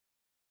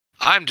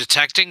I'm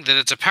detecting that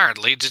it's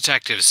apparently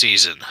detective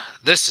season.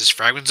 This is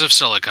Fragments of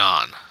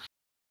Silicon.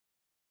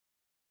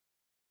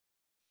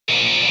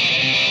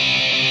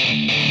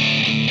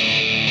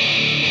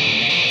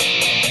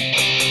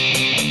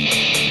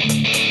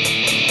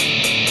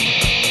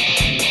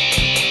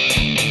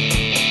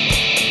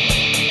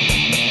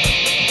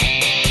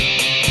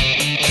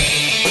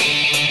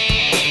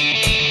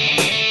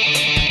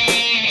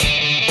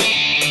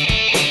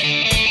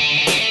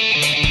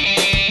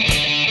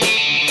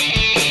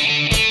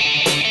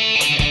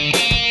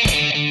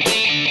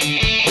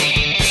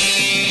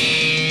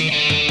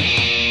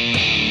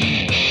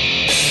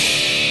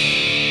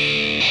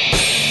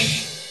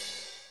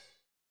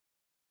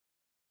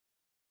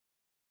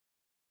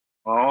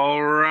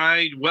 All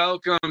right,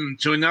 welcome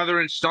to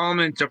another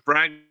installment of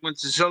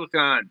Fragments of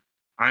Silicon.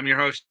 I'm your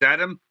host,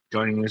 Adam.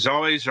 Joining as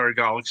always, our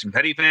Galaxy and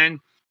Petty fan.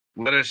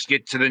 Let us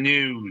get to the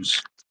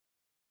news.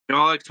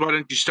 Alex, why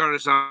don't you start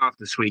us off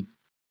this week?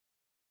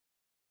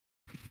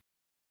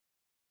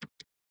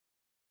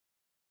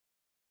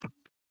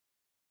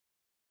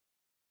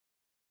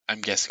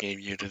 I'm guessing you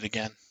muted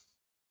again.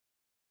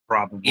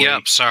 Probably.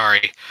 Yep,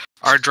 sorry.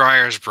 Our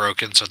dryer's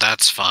broken, so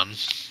that's fun.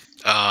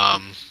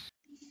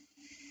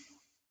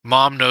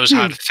 Mom knows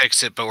how to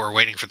fix it, but we're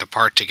waiting for the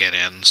part to get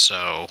in,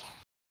 so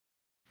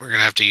we're going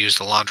to have to use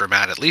the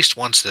laundromat at least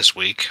once this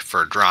week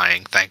for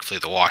drying. Thankfully,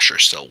 the washer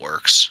still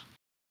works.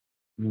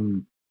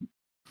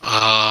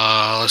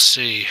 Let's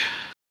see.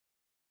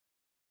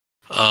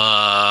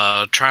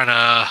 Trying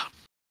to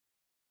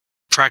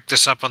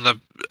practice up on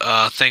the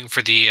thing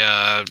for the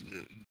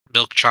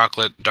milk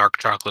chocolate, dark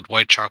chocolate,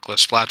 white chocolate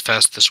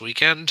Splatfest this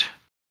weekend.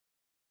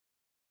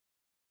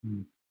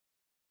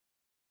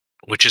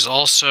 Which is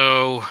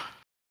also...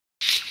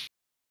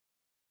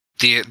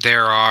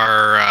 There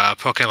are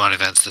Pokemon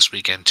events this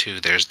weekend, too.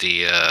 There's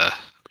the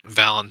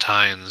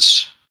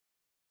Valentine's...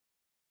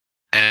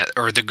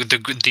 or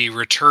the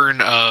return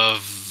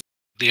of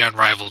the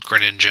Unrivaled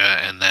Greninja,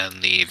 and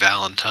then the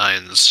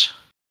Valentine's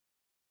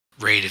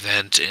raid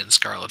event in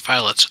Scarlet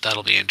Violet, so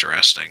that'll be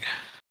interesting.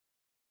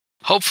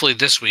 Hopefully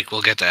this week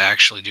we'll get to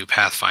actually do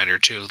Pathfinder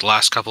too. The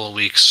last couple of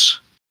weeks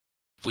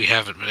we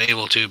haven't been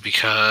able to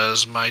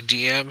because my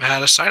DM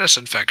had a sinus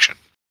infection.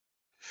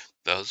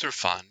 Those are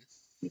fun.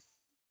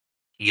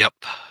 Yep.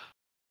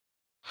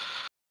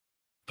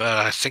 But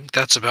I think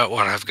that's about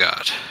what I've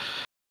got.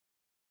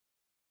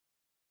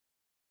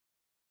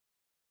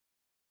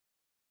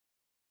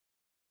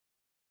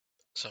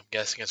 So I'm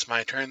guessing it's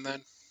my turn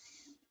then?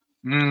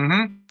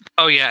 Mm-hmm.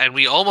 Oh yeah, and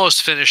we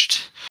almost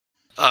finished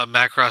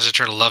Macross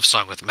Eternal Love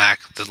Song with Mac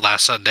the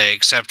last Sunday,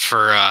 except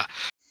for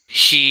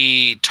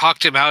he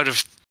talked him out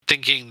of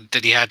thinking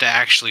that he had to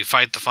actually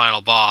fight the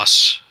final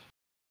boss,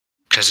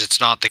 because it's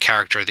not the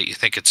character that you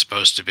think it's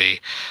supposed to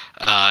be.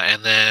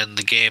 And then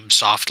the game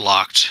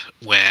soft-locked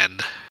when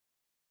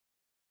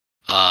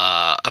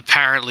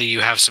apparently you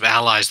have some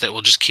allies that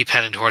will just keep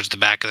heading towards the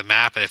back of the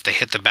map, and if they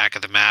hit the back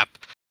of the map,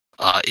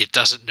 it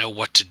doesn't know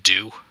what to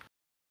do.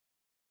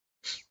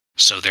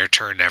 So their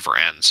turn never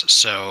ends.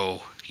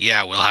 So,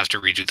 yeah, we'll have to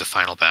redo the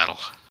final battle.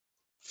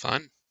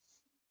 Fun.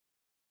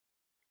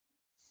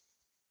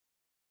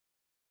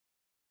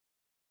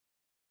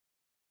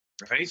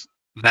 Right.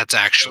 That's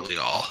actually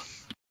all.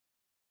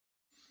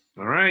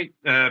 All right,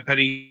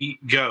 Petty,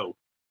 go.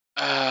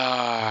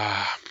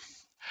 I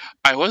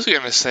was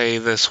going to say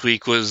this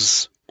week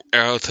was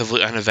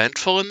relatively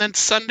uneventful, and then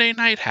Sunday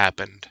night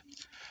happened.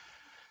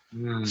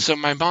 So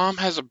my mom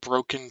has a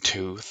broken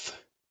tooth,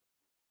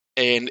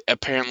 and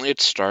apparently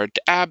it started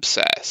to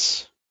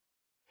abscess.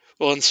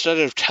 Well, instead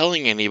of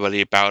telling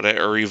anybody about it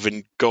or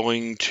even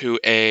going to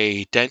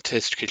a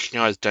dentist because she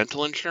now has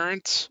dental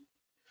insurance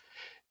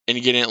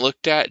and getting it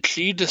looked at,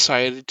 she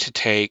decided to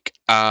take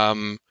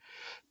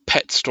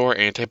pet store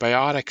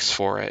antibiotics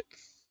for it.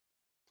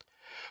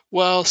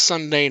 Well,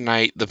 Sunday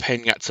night, the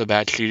pain got so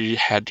bad she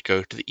had to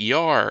go to the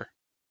ER.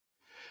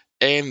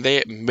 And they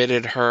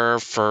admitted her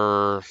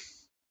for a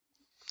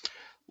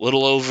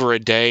little over a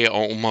day,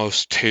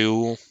 almost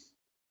 2.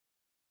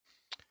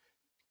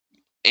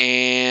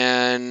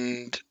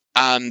 And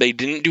they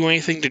didn't do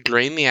anything to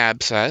drain the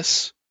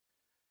abscess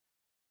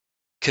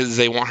because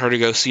they want her to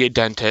go see a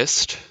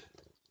dentist.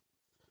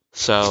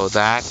 So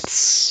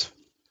that's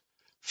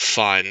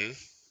fun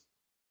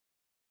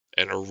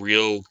and a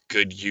real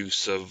good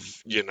use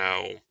of,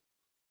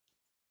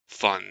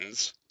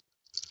 funds.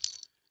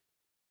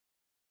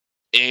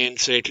 And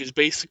so she's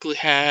basically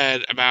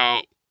had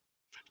about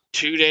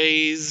 2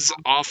 days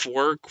off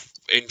work,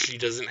 and she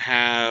doesn't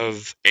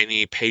have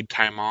any paid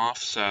time off,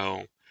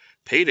 so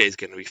payday's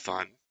gonna be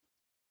fun.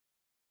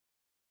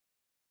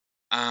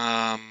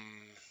 But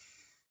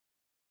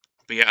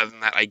yeah, other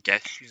than that, I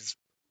guess she's,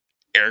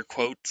 air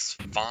quotes,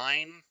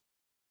 fine.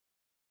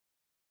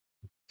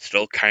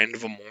 Still kind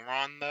of a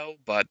moron, though,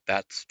 but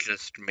that's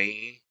just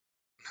me.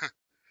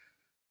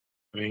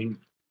 I mean,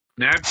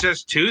 an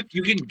abscessed tooth,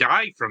 you can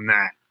die from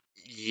that.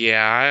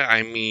 Yeah,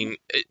 I mean,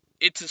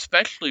 it's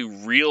especially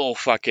real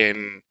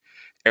fucking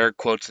air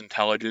quotes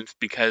intelligence,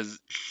 because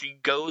she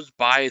goes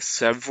by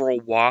several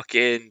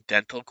walk-in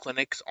dental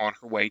clinics on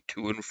her way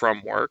to and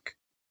from work.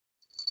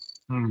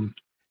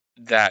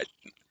 That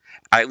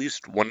at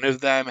least one of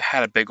them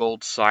had a big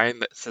old sign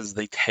that says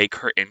they take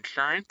her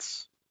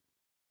insurance.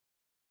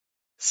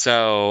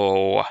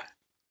 So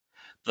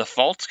the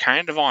fault's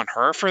kind of on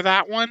her for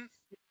that one.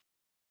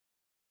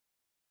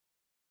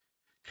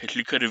 Because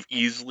she could have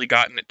easily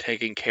gotten it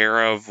taken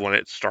care of when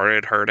it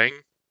started hurting.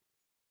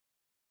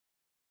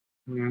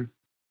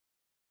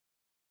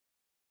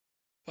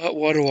 But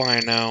what do I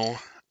know?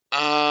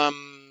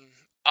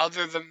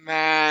 Other than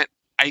that,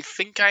 I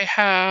think I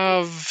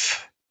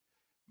have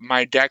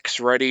my decks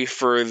ready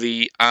for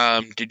the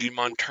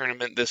Digimon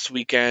tournament this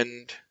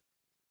weekend.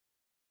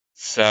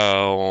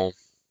 So,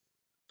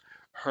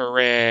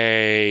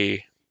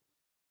 hooray!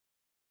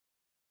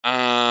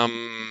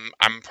 I'm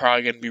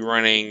probably gonna be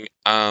running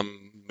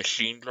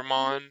Machine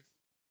Dramon.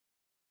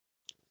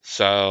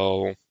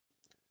 So,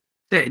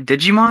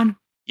 Digimon?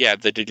 yeah,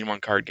 the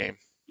Digimon card game.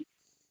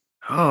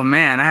 Oh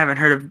man, I haven't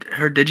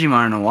heard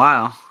Digimon in a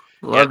while.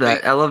 Love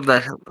that. I love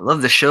that.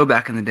 Love the show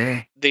back in the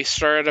day. They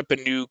started up a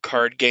new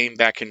card game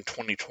back in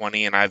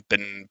 2020, and I've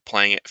been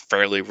playing it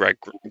fairly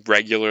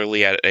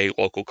regularly at a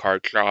local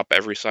card shop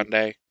every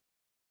Sunday.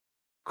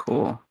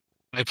 Cool.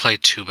 I play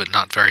too, but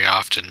not very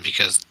often,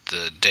 because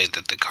the day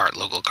that the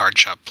local card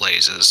shop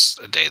plays is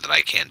a day that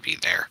I can't be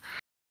there.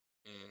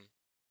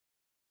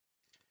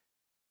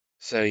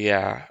 So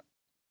yeah,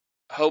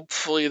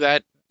 hopefully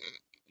that,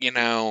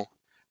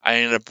 I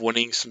ended up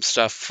winning some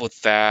stuff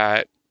with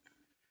that.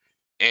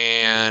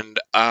 And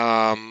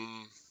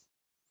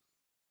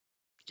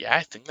yeah,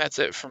 I think that's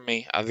it for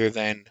me, other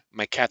than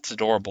my cat's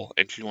adorable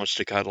and she wants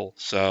to cuddle,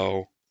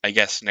 so I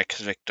guess next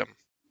victim.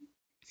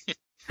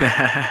 All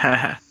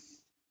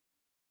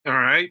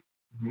right,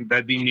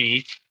 that'd be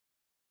me.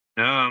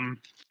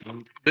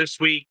 This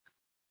week,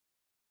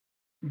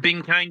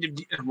 been been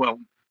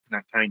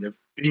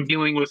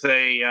dealing with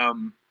a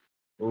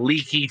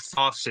leaky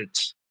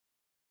faucet,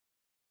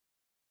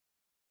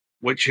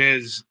 which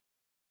has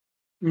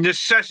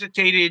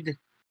necessitated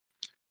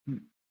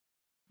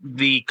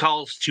the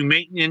calls to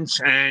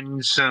maintenance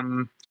and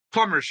some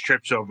plumber's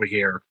trips over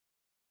here,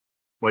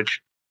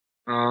 which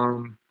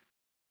haven't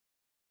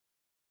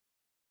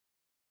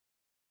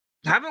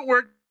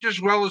worked as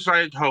well as I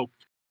had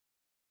hoped.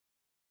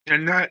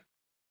 And that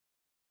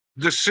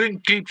the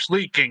sink keeps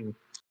leaking.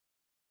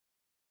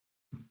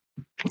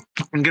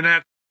 I'm going to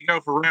have to go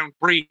for round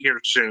 3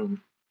 here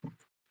soon.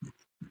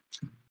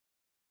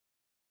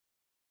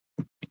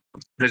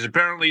 Because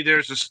apparently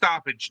there's a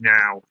stoppage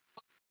now.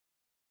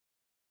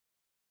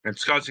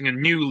 It's causing a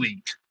new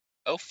leak.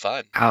 Oh,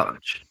 fun.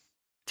 Ouch.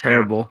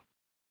 Terrible.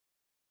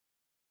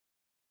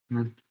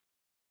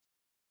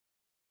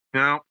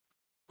 Now,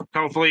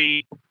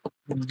 hopefully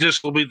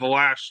this will be the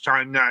last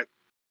time that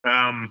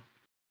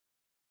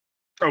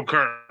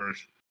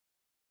occurs.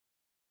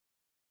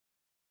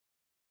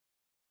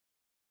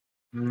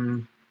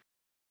 On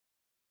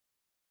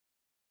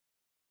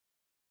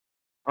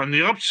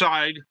the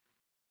upside,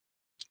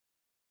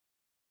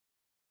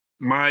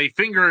 my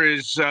finger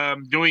is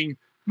doing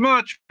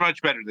much,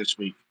 much better this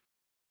week.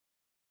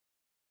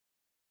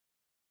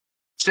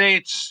 Say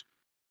it's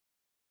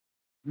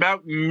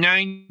about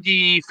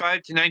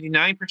 95 to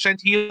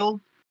 99%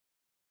 healed.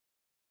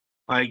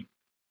 Like,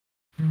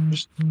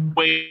 just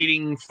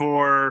waiting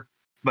for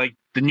like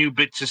the new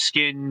bits of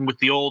skin with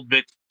the old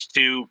bits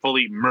to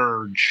fully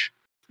merge.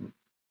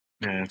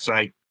 Yeah, it's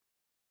like,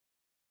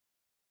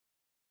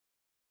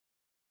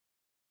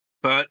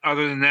 but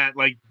other than that,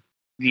 like,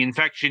 the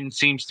infection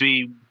seems to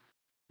be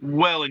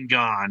well and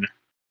gone.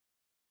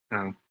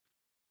 So.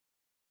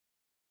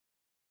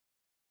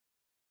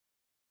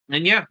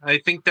 And yeah, I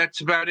think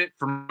that's about it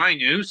for my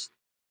news.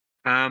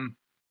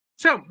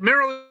 So,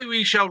 merrily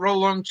we shall roll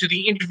along to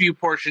the interview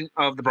portion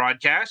of the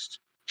broadcast.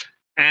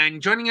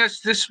 And joining us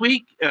this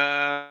week,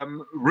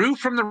 Rue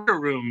from the River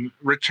Room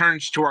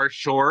returns to our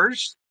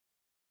shores.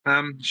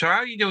 So how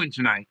are you doing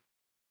tonight?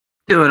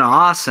 Doing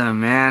awesome,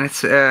 man.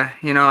 It's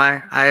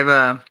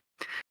I've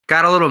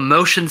got a little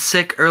motion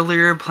sick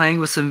earlier playing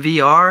with some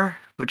VR,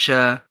 which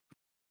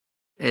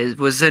it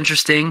was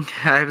interesting.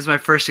 It was my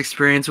first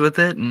experience with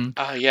it, and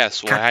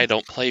yes, why I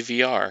don't play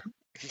VR.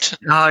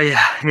 Oh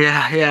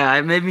yeah.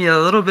 It made me a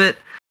little bit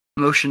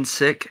motion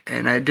sick,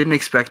 and I didn't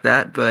expect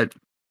that, but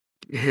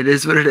it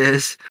is what it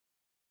is.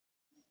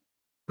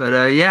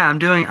 But yeah, I'm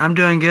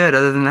doing good.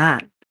 Other than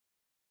that,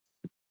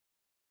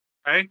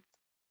 okay.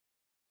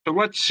 So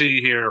let's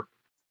see here.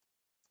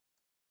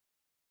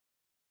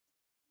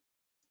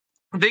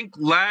 I think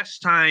last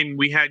time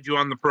we had you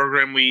on the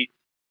program, we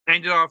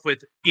ended off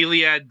with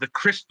Iliad: The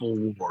Crystal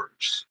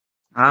Wars.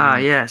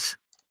 Yes.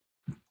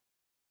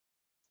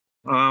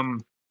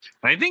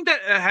 I think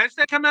that has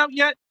that come out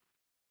yet?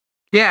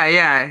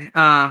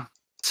 Yeah.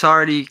 It's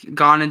already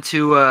gone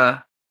into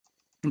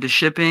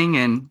shipping,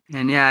 and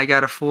yeah, I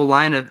got a full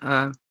line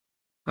of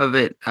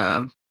it,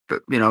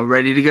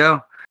 ready to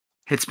go.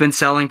 It's been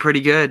selling pretty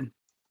good.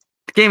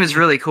 The game is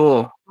really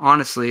cool.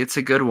 Honestly, it's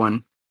a good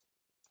one.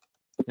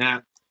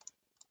 Yeah.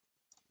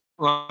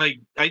 Like,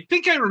 I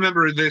think I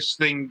remember this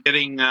thing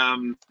getting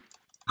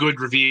good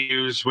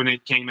reviews when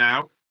it came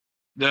out,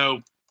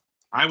 though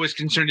I was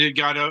concerned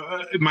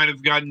it might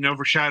have gotten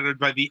overshadowed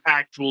by the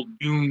actual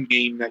Doom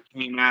game that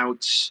came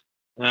out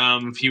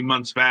a few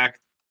months back.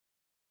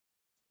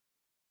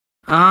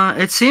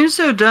 It seems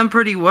to have done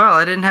pretty well.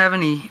 I didn't have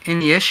any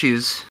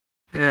issues.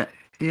 Yeah,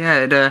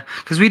 yeah.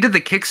 Because we did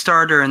the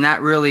Kickstarter, and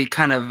that really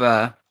kind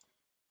of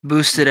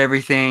boosted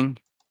everything.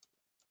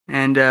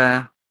 And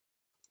yeah.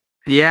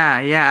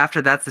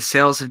 After that, the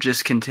sales have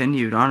just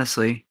continued.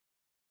 Honestly,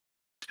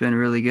 it's been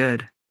really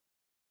good.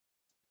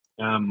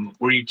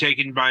 Were you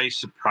taken by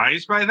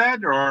surprise by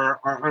that,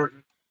 or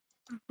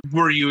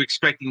were you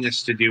expecting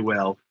this to do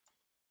well?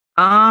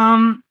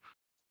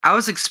 I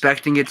was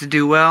expecting it to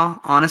do well.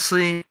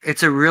 Honestly,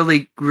 it's a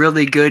really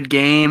good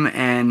game,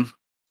 and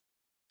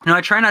I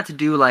try not to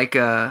do like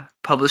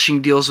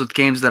publishing deals with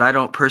games that I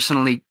don't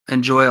personally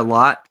enjoy a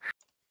lot.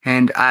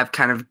 And I've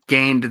kind of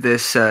gained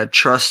this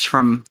trust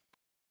from,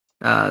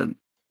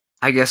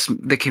 I guess,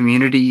 the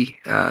community.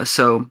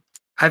 So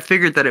I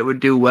figured that it would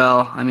do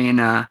well. I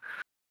mean,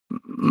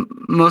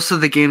 most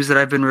of the games that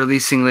I've been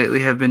releasing lately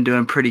have been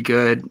doing pretty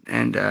good,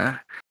 and I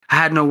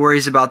had no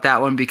worries about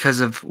that one because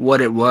of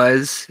what it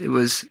was. It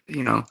was,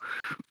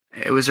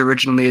 it was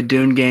originally a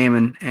Dune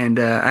game, and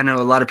I know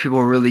a lot of people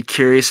were really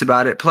curious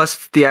about it.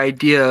 Plus, the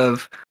idea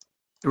of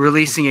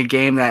releasing a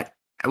game that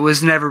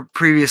was never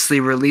previously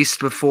released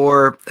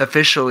before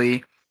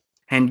officially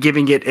and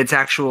giving it its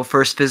actual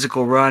first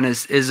physical run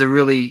is a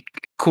really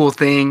cool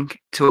thing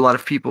to a lot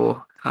of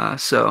people.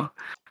 So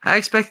I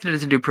expected it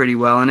to do pretty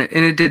well, and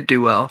it did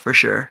do well for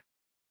sure.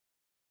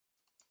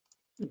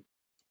 Well,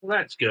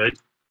 that's good.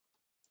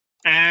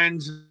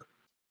 And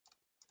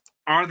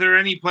are there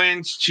any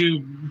plans to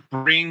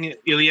bring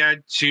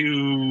Iliad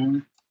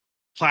to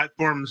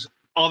platforms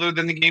other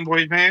than the Game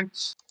Boy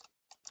Advance?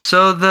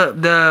 So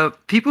the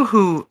people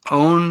who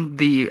own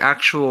the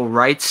actual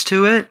rights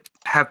to it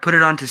have put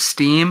it onto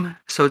Steam,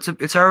 so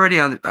it's already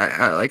on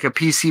like a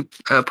PC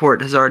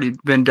port has already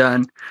been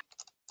done.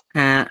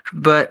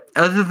 But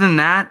other than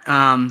that,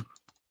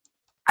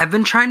 I've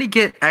been trying to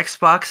get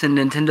Xbox and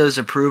Nintendo's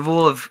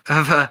approval of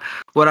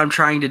what I'm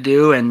trying to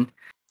do, and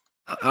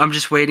I'm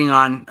just waiting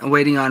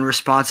on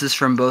responses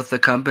from both the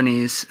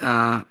companies,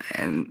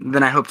 and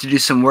then I hope to do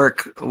some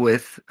work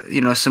with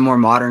some more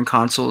modern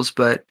consoles.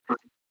 But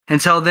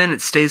until then,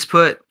 it stays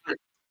put.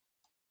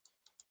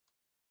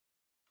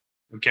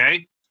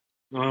 Okay,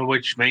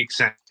 which makes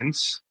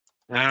sense.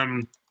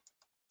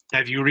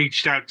 Have you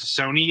reached out to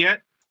Sony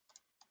yet?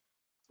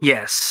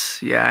 Yes,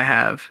 yeah, I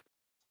have.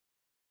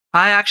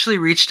 I actually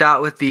reached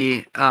out with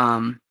the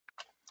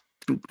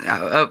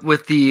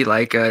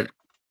like a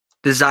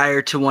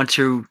desire to want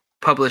to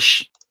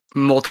publish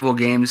multiple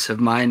games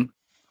of mine.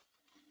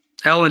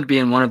 Ellen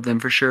being one of them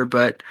for sure,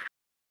 but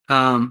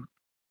um,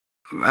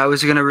 I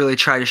was gonna really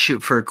try to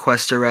shoot for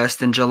Quest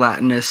Arrest and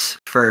Gelatinous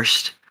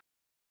first,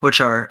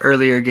 which are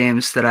earlier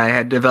games that I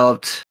had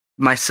developed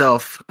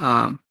myself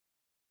from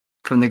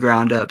the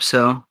ground up.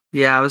 So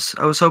yeah, I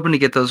was hoping to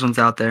get those ones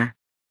out there.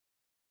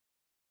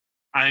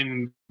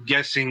 I'm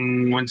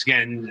guessing once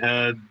again,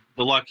 the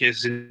luck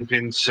hasn't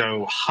been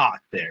so hot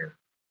there.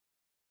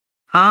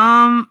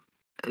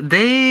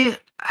 They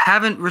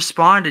haven't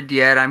responded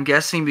yet. I'm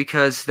guessing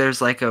because there's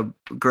like a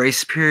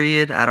grace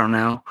period. I don't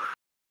know.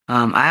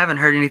 I haven't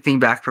heard anything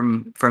back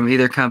from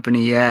either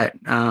company yet.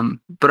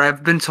 But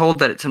I've been told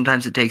that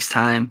sometimes it takes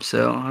time,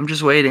 so I'm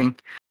just waiting.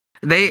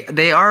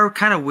 They are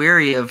kind of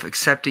weary of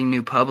accepting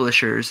new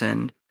publishers,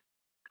 and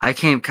I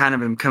am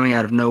coming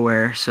out of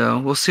nowhere. So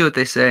we'll see what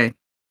they say.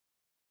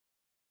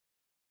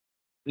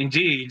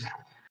 Indeed.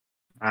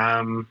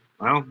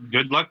 Well,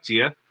 good luck to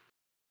you.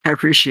 I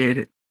appreciate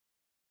it.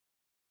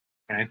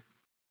 Okay.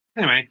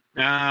 Anyway,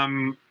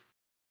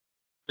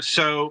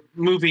 so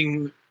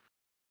moving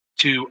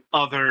to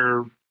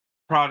other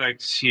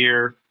products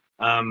here,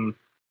 are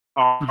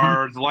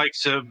the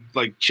likes of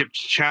like Chips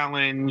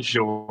Challenge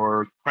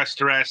or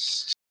Quest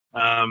Arrest,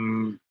 are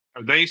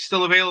they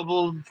still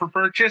available for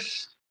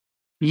purchase?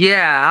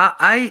 Yeah,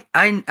 I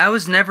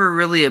was never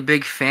really a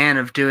big fan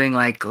of doing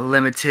like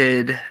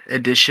limited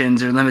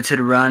editions or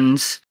limited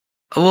runs.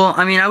 Well,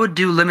 I mean, I would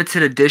do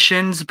limited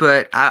editions,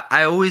 but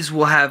I always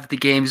will have the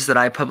games that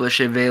I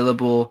publish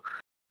available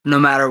no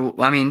matter,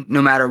 I mean,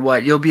 no matter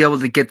what. You'll be able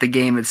to get the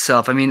game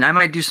itself. I mean, I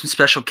might do some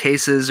special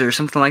cases or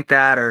something like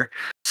that, or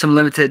some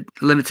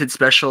limited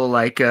special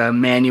like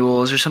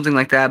manuals or something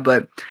like that,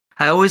 but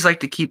I always like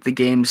to keep the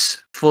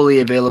games fully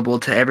available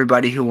to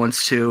everybody who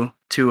wants to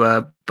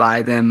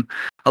buy them.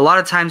 A lot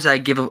of times I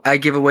give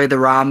away the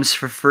ROMs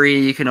for free.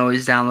 You can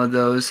always download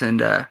those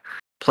and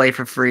play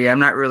for free. I'm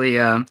not really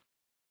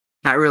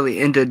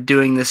into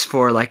doing this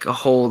for like a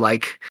whole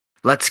like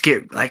let's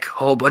get like a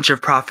whole bunch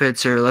of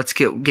profits or let's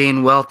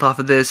gain wealth off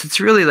of this. It's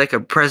really like a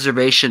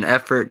preservation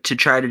effort to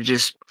try to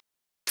just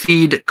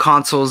feed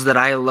consoles that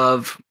I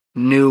love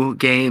new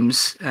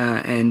games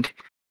and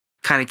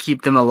kind of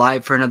keep them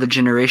alive for another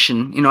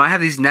generation. I have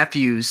these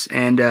nephews,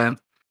 and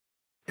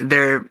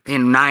they're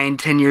 9,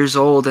 10 years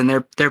old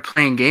and they're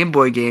playing Game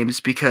Boy games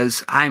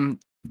because I'm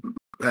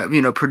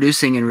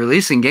producing and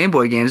releasing Game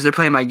Boy games. They're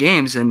playing my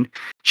games, and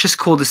it's just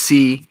cool to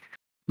see,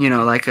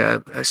 like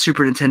a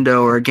Super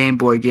Nintendo or a Game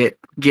Boy get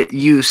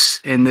use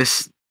in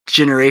this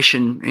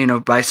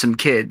generation, by some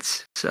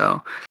kids.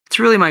 So it's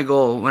really my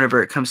goal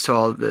whenever it comes to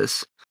all of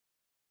this.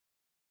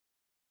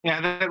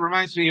 Yeah, that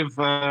reminds me of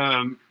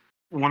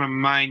one of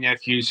my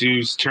nephews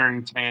who's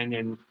turned 10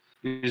 and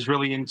is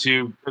really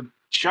into a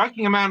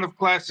shocking amount of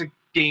classic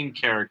game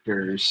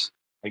characters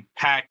like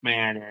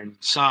Pac-Man and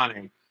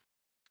Sonic.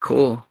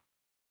 Cool.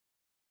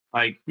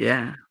 Like,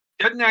 Yeah.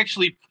 doesn't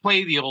actually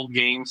play the old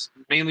games,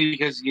 mainly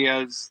because he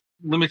has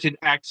limited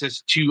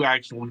access to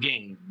actual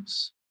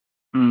games.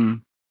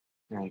 Mm.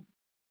 Right.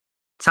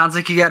 Sounds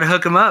like you got to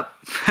hook him up.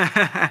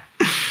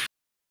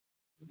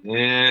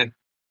 Yeah.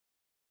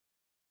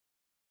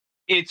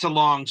 It's a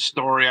long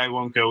story. I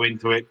won't go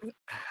into it.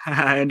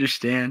 I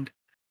understand.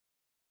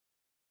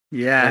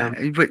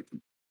 Yeah, but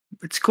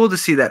it's cool to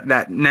see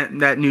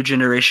that new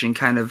generation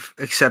kind of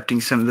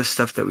accepting some of the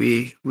stuff that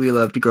we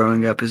loved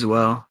growing up as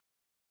well.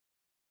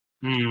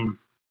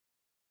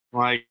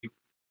 Like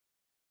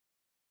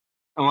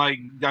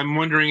I'm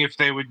wondering if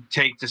they would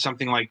take to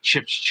something like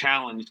Chip's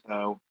Challenge,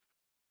 though.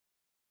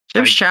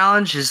 Chip's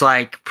Challenge is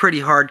like pretty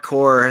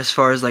hardcore as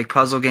far as like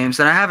puzzle games,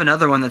 and I have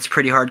another one that's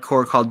pretty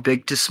hardcore called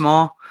Big to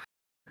Small.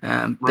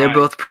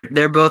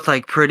 They're both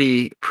like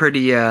pretty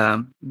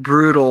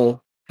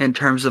brutal in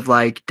terms of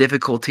like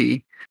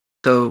difficulty.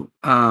 So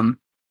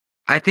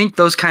I think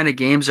those kind of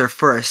games are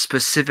for a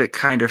specific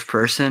kind of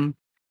person.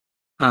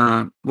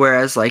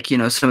 Whereas like,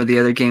 some of the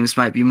other games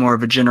might be more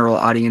of a general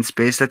audience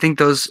based. I think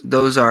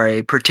those are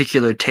a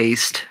particular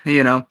taste,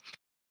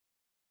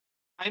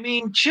 I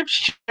mean,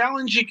 Chip's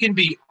Challenge, it can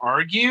be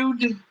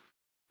argued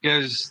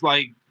because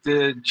like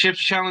the Chip's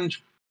Challenge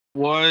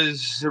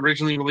was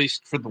originally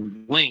released for the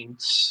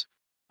Lynx,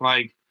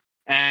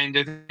 and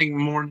I think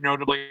more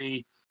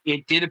notably,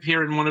 it did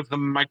appear in one of the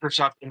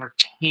Microsoft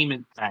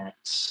Entertainment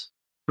packs.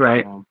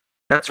 Right.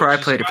 That's where I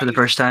played it for the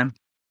first time.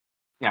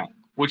 Yeah,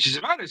 which is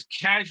about as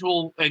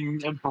casual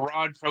and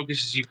broad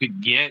focus as you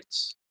could get,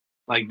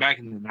 like back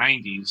in the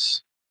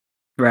 90s.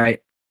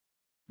 Right.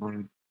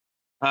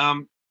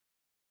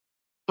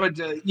 But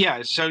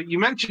yeah, so you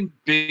mentioned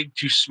Big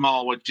to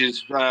Small, which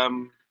is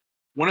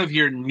one of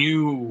your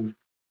new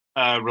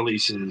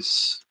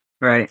releases.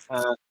 Right.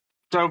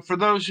 So for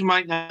those who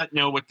might not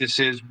know what this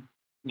is,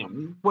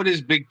 what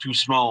is Big to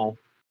Small?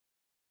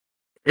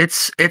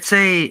 It's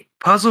a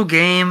puzzle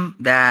game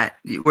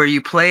where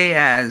you play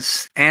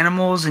as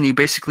animals and you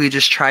basically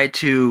just try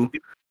to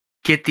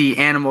get the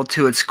animal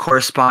to its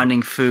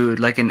corresponding food,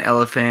 like an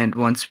elephant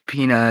wants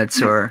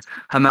peanuts or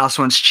a mouse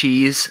wants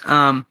cheese.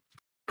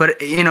 But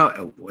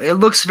it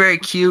looks very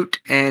cute,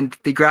 and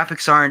the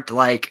graphics aren't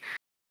like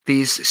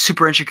these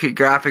super intricate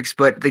graphics,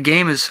 but the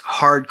game is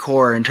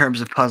hardcore in terms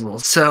of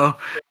puzzles. So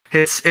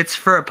it's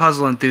for a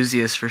puzzle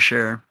enthusiast for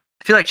sure.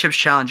 I feel like Chip's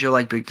Challenge, you'll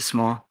like Big to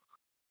Small.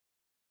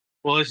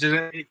 Well, is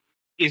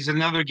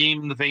another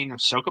game in the vein of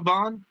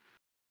Sokoban?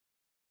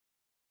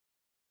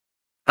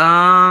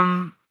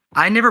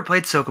 I never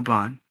played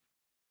Sokoban,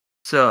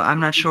 so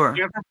I'm not sure. Did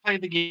you ever play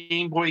the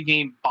Game Boy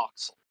game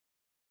Boxel?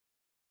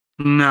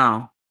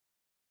 No.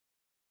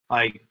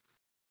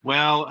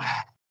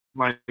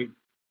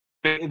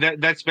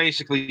 That's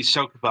basically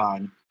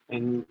Sokoban,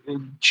 and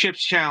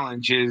Chip's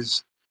Challenge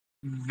is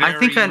I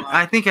think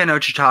I know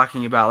what you're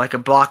talking about, like a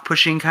block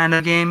pushing kind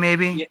of game,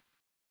 maybe.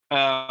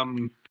 Yeah.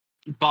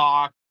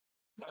 Block,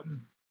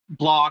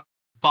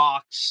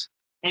 box,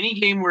 any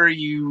game where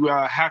you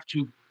have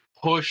to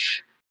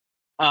push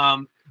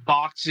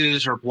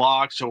boxes or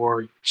blocks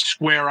or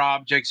square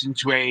objects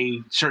into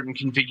a certain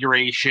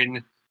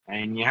configuration,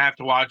 and you have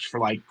to watch for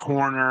like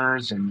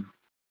corners and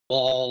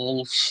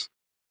walls.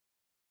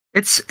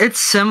 It's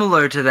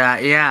similar to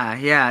that, yeah.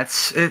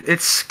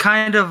 It's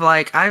kind of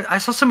like I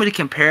saw somebody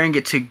comparing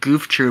it to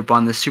Goof Troop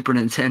on the Super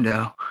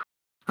Nintendo.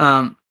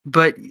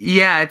 But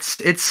yeah, it's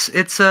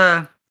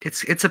a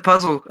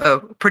puzzle, a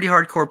pretty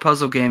hardcore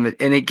puzzle game,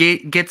 and it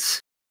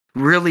gets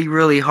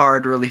really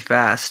hard really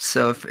fast.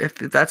 So if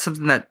that's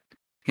something that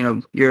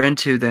you're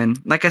into, then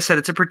like I said,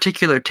 it's a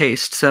particular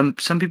taste. Some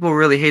people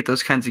really hate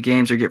those kinds of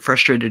games or get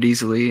frustrated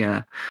easily.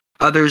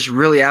 Others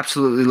really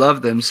absolutely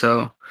love them.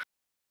 So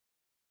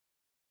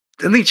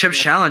I think Chip's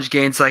Challenge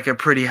gains like a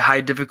pretty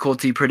high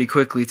difficulty pretty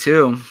quickly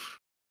too.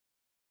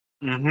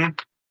 Certainly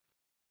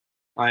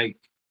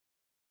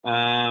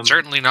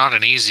not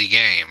an easy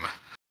game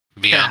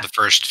beyond the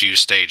first few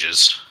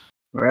stages.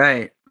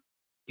 Right.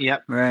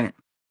 Yep. Right.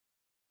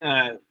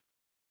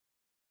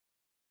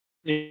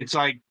 It's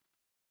like,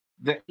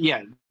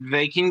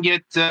 they can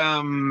get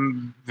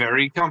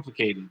very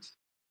complicated.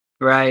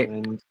 Right.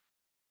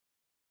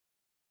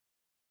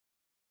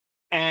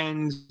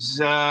 And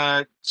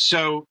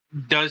so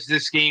does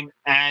this game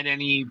add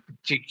any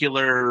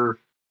particular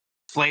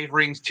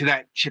flavorings to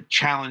that Chip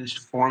Challenge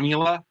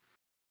formula?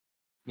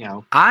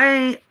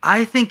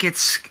 I think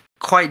it's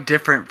quite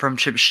different from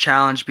Chip's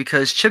Challenge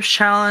because Chip's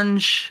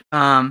Challenge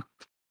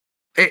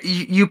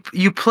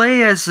you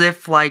play as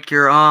if like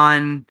you're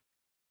on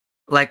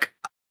like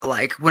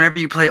whenever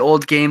you play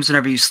old games,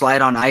 whenever you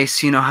slide on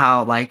ice, you know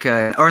how like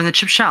or in the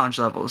chip challenge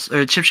levels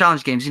or chip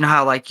challenge games, you know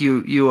how like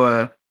you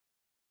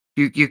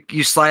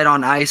slide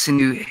on ice and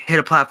you hit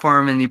a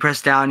platform and you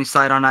press down, you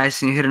slide on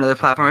ice and you hit another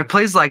platform. It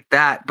plays like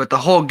that, but the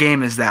whole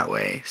game is that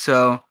way.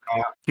 So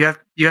you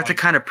have to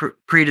kind of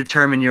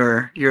predetermine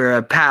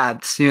your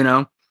paths, you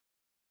know.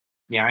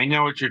 Yeah, I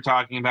know what you're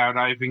talking about.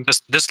 I've been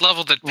This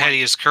level that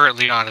Petty is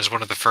currently on is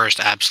one of the first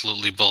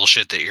absolutely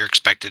bullshit that you're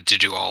expected to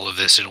do all of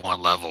this in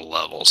one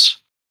levels.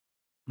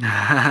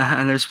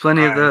 And there's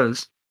plenty of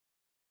those.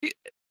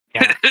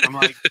 Yeah, I'm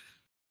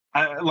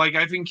like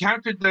I've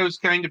encountered those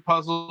kind of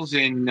puzzles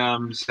in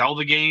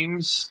Zelda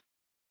games,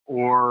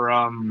 or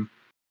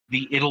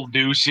the It'll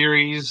Do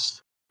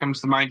series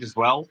comes to mind as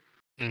well.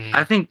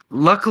 I think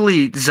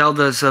luckily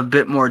Zelda's a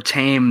bit more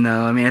tame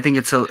though. I mean, I think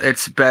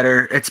it's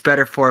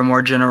better for a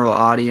more general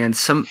audience.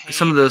 Some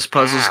of those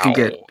puzzles can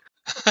get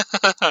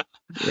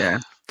yeah.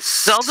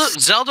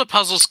 Zelda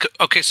puzzles.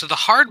 Okay, so the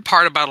hard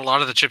part about a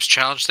lot of the Chips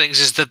Challenge things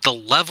is that the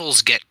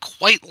levels get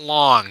quite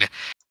long,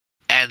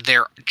 and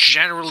there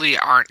generally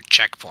aren't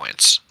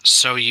checkpoints.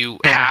 So you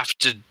have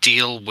to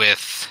deal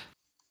with.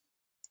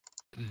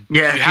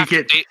 Yeah,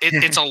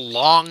 it's a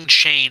long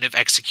chain of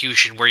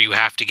execution where you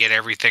have to get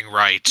everything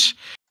right.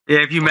 Yeah,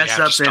 if you mess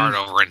up, start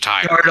over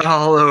entirely. Start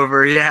all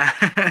over.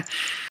 Yeah,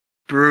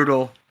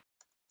 brutal,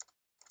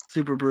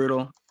 super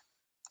brutal.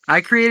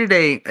 I created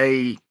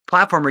a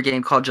platformer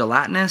game called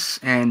Gelatinous,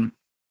 and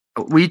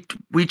we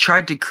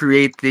tried to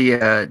create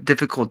the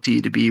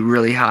difficulty to be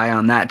really high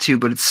on that too,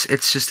 but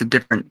it's just a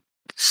different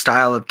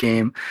style of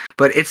game.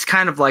 But it's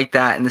kind of like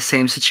that in the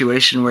same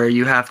situation where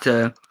you have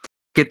to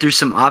get through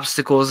some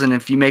obstacles, and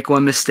if you make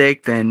one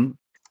mistake, then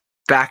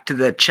back to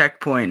the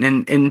checkpoint,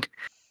 and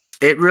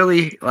it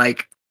really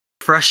like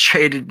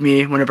frustrated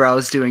me whenever I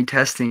was doing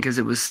testing because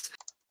it was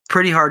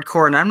pretty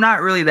hardcore, and I'm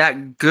not really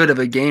that good of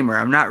a gamer.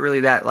 I'm not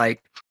really that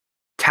like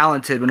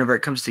talented whenever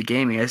it comes to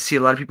gaming. I see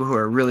a lot of people who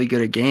are really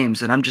good at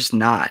games, and I'm just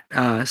not.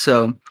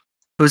 So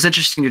it was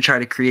interesting to try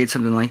to create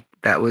something like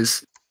that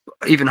was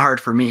even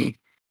hard for me.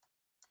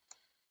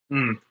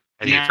 And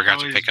you forgot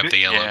to pick up the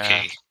yellow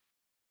key.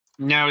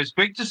 Now, is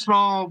Big to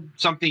Small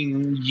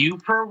something you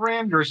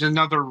programmed, or is it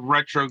another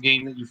retro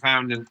game that you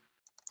found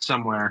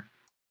somewhere?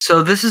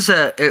 So this is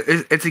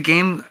it's a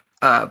game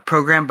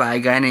programmed by a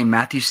guy named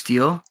Matthew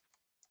Steele,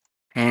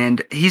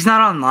 and he's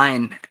not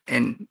online,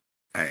 and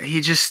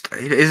he just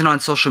isn't on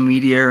social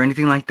media or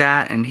anything like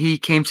that. And he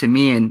came to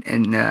me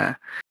and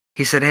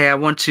he said, "Hey, I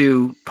want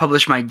to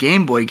publish my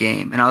Game Boy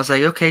game," and I was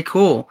like, "Okay,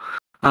 cool."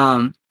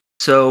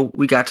 So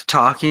we got to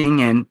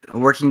talking and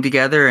working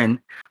together, and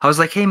I was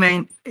like, "Hey,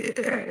 man,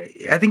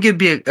 I think it'd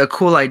be a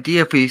cool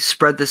idea if we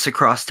spread this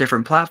across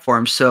different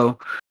platforms." So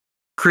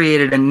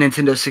created a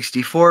Nintendo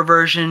 64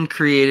 version,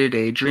 created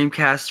a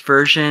Dreamcast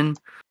version,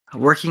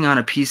 working on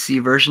a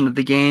PC version of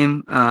the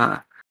game.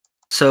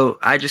 So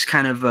I just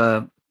kind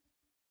of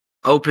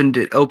opened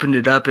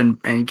it up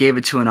and gave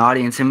it to an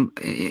audience, and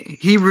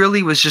he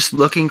really was just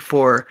looking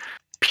for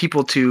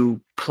people to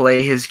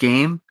play his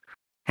game.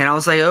 And I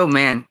was like, oh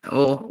man,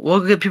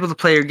 we'll get people to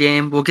play your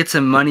game. We'll get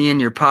some money in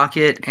your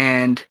pocket,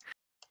 and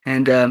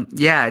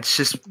yeah, it's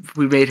just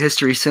we made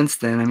history since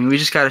then. I mean, we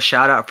just got a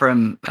shout out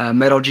from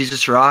Metal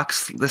Jesus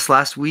Rocks this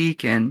last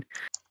week, and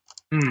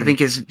I think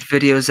his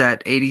video's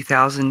at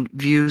 80,000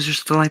 views or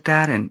something like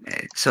that. And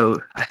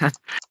so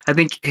I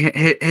think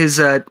his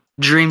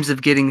dreams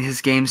of getting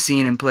his game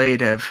seen and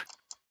played have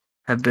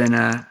been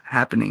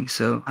happening.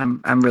 So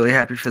I'm really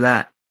happy for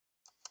that.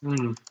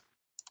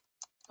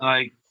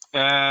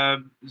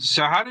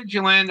 So how did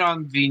you land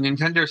on the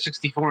Nintendo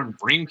 64 and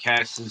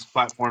Dreamcast as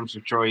platforms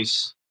of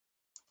choice?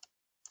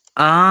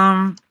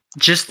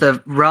 Just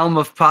the realm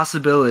of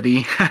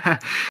possibility.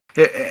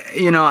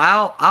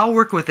 I'll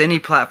work with any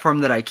platform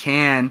that I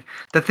can.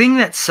 The thing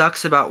that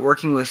sucks about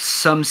working with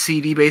some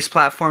CD-based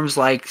platforms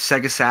like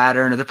Sega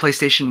Saturn or the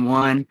PlayStation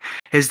 1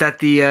 is that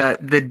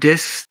the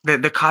discs,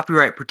 the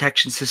copyright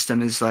protection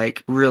system is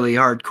like really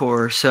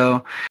hardcore.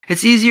 So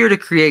it's easier to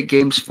create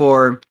games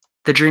for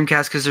the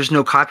Dreamcast because there's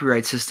no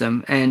copyright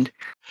system. And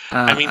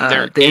I mean,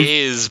 there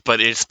is, but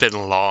it's been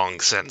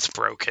long since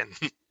broken.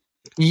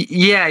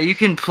 Yeah, you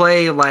can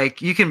play a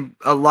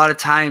lot of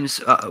times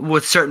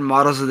with certain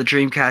models of the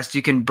Dreamcast,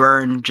 you can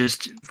burn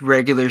just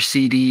regular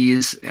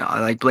CDs,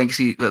 like blanks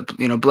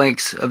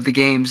of the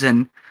games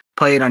and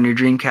play it on your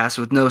Dreamcast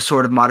with no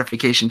sort of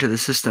modification to the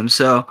system.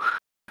 So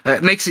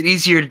it makes it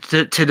easier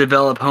to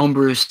develop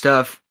homebrew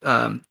stuff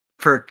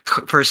for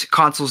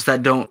consoles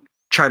that don't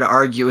try to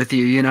argue with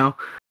you, you know?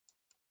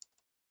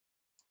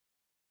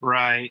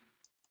 Right.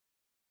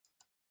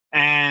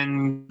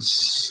 And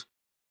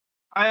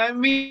I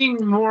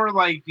mean more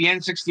like the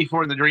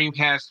N64 and the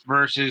Dreamcast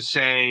versus,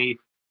 say,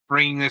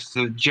 bringing this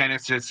to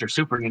Genesis or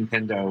Super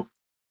Nintendo.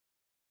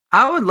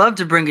 I would love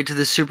to bring it to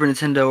the Super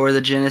Nintendo or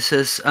the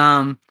Genesis.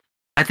 I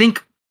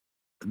think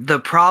the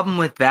problem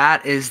with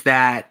that is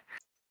that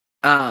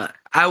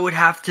I would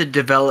have to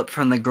develop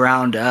from the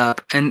ground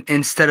up, and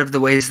instead of the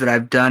ways that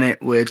I've done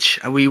it, which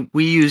we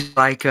use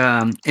like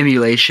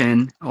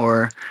emulation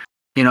or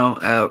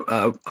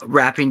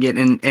wrapping it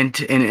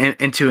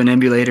into an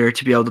emulator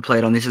to be able to play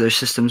it on these other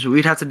systems. But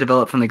we'd have to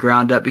develop from the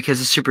ground up because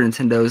the Super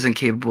Nintendo is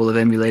incapable of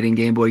emulating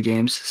Game Boy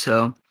games.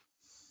 So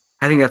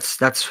I think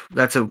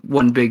that's a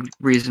one big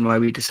reason why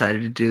we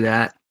decided to do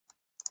that.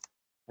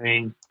 I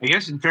mean, I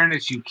guess in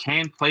fairness, you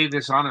can play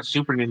this on a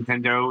Super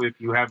Nintendo if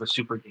you have a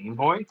Super Game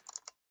Boy.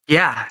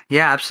 Yeah,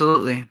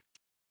 absolutely.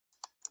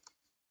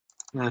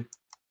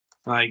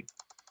 Like,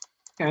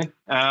 okay.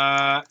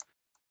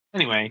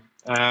 Anyway,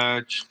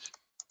 let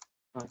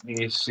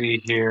me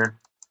see here.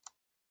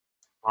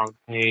 Wrong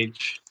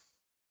page.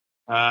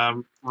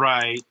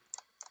 Right.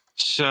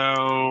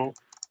 So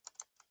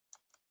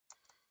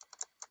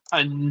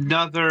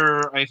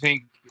another, I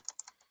think.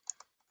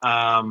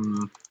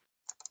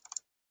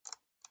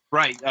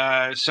 Right.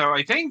 So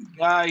I think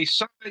I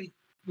saw,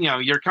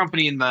 your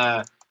company in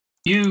the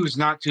news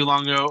not too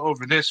long ago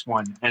over this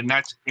one, and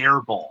that's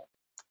Airball.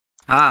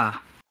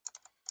 Ah.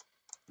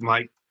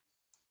 Like,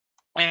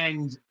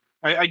 and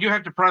I do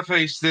have to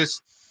preface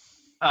this.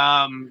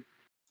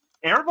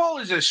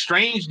 Airball is a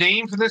strange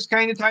name for this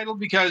kind of title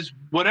because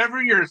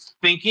whatever you're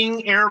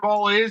thinking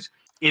Airball is,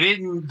 it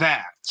isn't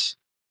that.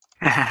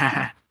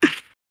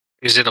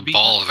 Is it a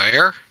ball of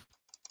air?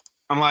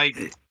 I'm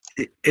like,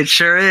 it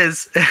sure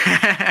is.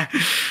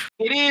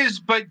 it is,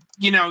 but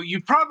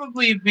you'd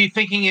probably be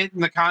thinking it in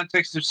the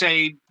context of,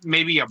 say,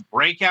 maybe a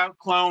Breakout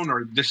clone,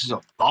 or this is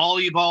a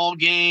volleyball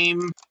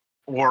game,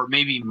 or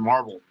maybe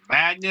Marble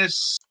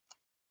Madness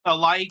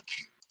alike,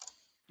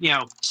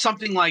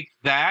 something like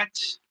that.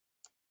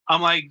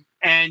 I'm like,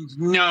 and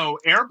no,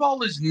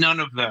 Airball is none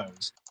of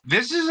those.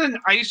 This is an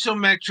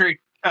isometric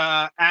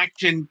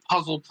action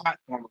puzzle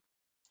platformer.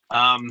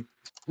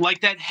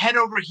 Like that head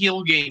over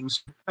heel game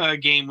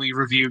we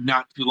reviewed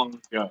not too long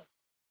ago.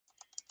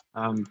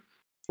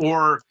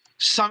 Or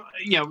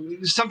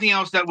something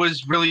else that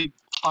was really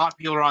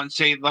popular on,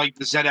 say, like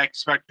the ZX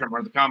Spectrum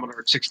or the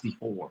Commodore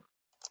 64.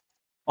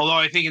 Although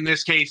I think in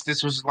this case,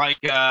 this was like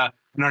an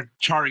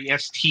Atari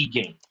ST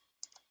game.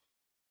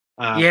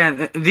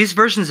 These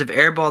versions of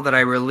Airball that I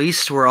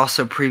released were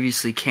also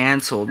previously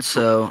canceled,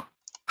 so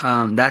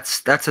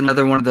that's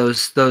another one of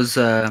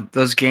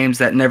those games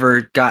that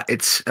never got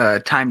its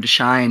time to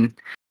shine,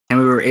 and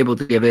we were able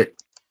to give it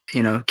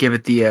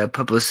the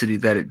publicity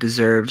that it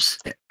deserves.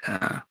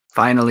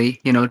 Finally,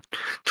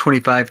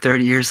 25,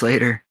 30 years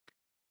later.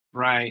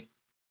 Right.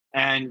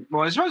 And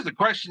well, I suppose the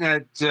question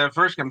that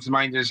first comes to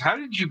mind is, how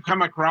did you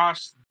come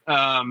across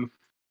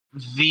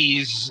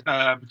these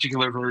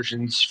particular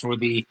versions for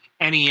the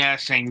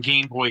NES and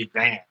Game Boy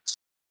Advance?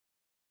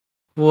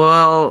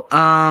 Well,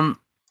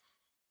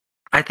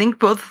 I think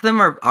both of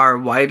them are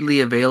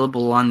widely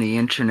available on the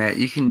internet.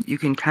 You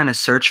can kind of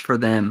search for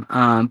them.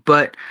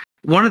 But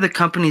one of the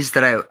companies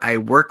that I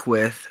work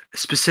with,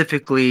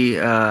 specifically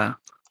a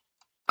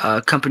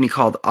company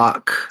called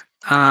Ock,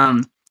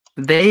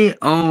 they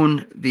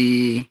own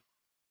the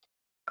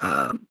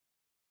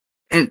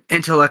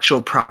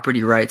intellectual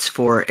property rights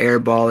for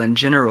Airball in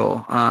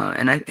general,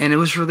 and it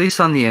was released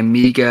on the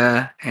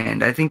Amiga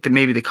and I think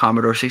maybe the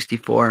Commodore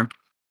 64,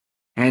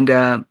 and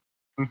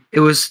it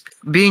was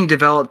being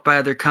developed by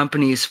other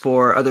companies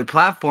for other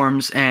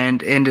platforms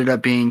and ended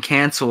up being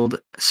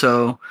canceled.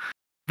 So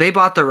they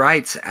bought the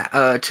rights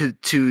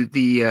to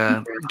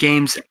the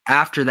games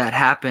after that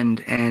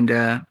happened, and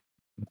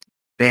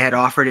they had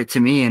offered it to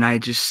me, and I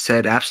just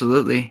said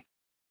absolutely.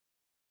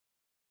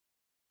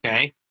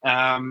 Okay.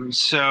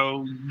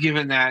 So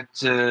given that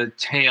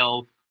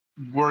tale,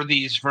 were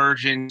these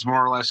versions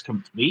more or less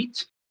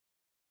complete?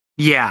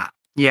 Yeah,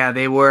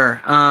 they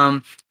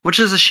were. Which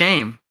is a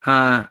shame.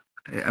 I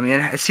mean,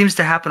 it seems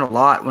to happen a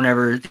lot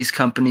whenever these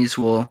companies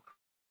will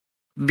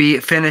be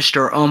finished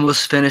or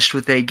almost finished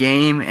with a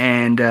game,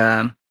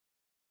 and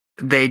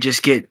they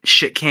just get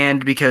shit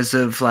canned because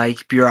of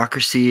like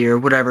bureaucracy or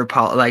whatever.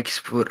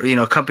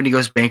 Company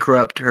goes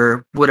bankrupt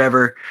or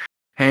whatever,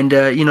 and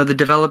the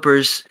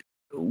developers,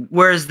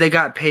 whereas they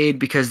got paid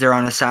because they're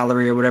on a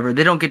salary or whatever,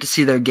 they don't get to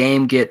see their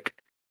game get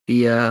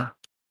the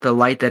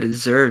light that it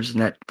deserves, and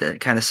that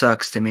kind of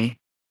sucks to me.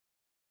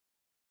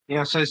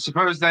 Yes, I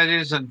suppose that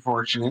is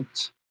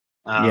unfortunate.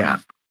 Yeah.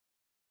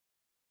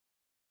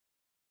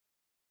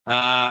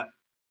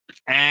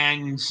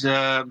 And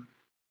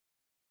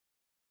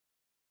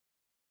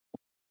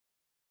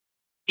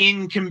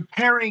in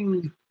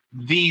comparing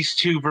these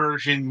two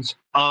versions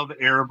of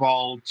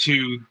Airball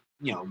to,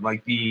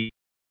 like the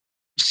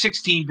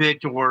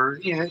 16-bit or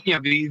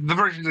the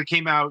versions that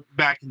came out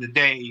back in the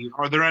day,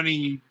 are there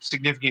any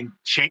significant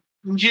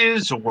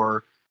changes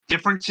or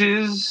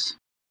differences?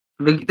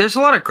 There's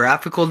a lot of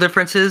graphical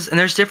differences, and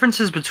there's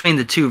differences between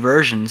the two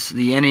versions.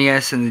 The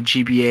NES and the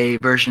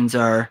GBA versions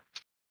are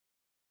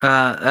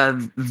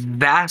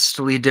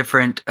vastly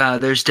different.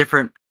 There's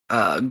different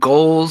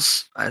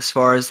goals as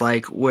far as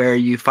like where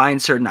you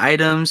find certain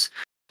items.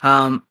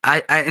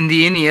 I in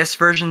the NES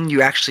version,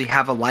 you actually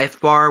have a life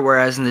bar,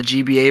 whereas in the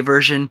GBA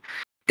version,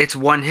 it's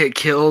one hit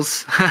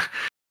kills.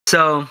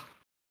 So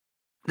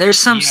there's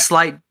some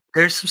Yeah.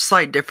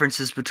 slight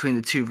differences between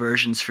the two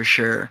versions for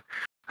sure.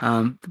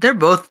 They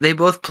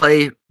both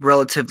play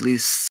relatively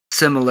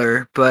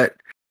similar, but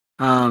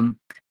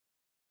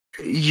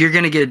you're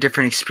gonna get a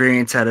different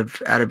experience out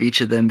of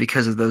each of them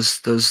because of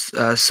those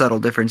subtle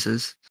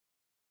differences.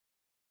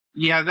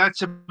 Yeah,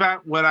 that's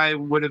about what I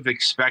would have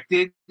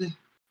expected.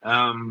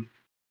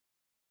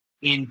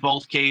 In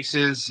both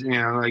cases,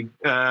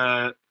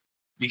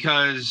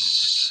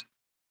 because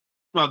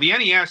the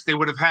NES, they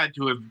would have had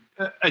to have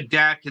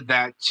adapted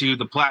that to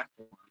the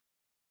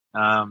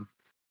platform,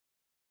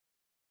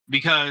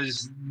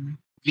 because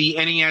the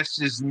NES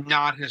is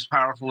not as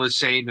powerful as,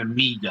 say, an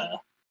Amiga,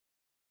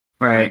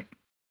 Right.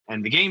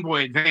 and the Game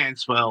Boy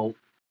Advance,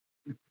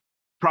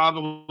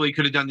 probably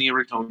could have done the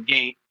original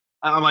game.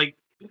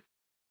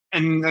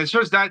 And I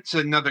suppose that's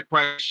another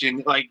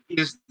question. Like,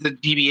 is the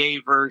GBA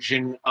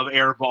version of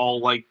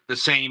Airball like the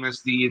same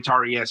as the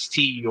Atari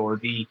ST or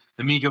the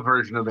Amiga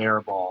version of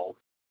Airball?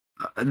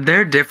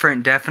 They're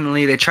different,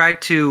 definitely. They try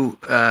to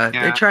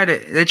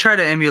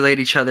emulate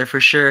each other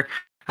for sure.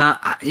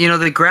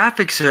 The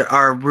graphics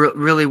are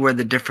really where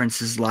the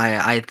differences lie.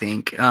 I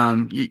think.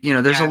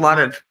 There's a lot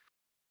of.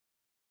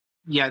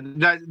 Yeah,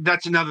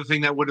 that's another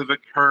thing that would have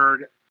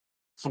occurred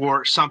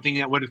for something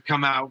that would have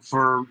come out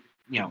for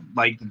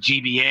like the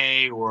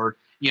GBA or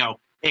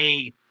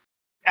a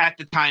at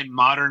the time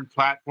modern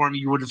platform.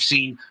 You would have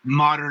seen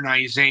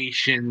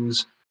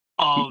modernizations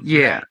of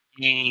that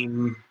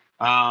game,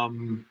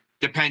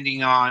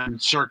 depending on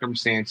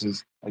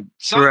circumstances. Like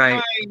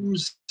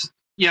sometimes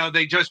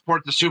they just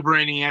port the Super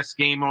NES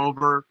game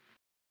over,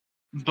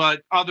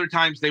 but other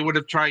times they would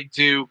have tried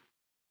to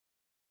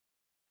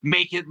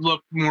make it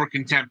look more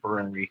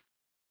contemporary.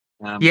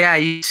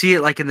 You see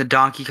it like in the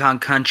Donkey Kong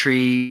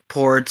Country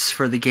ports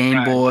for the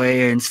Game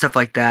Boy and stuff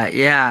like that.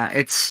 Yeah,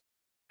 it's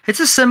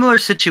a similar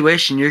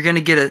situation. You're going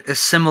to get a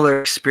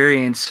similar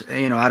experience,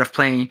 out of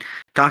playing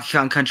Donkey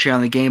Kong Country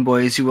on the Game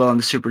Boy as you will on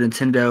the Super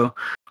Nintendo.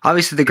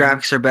 Obviously, the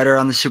graphics are better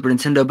on the Super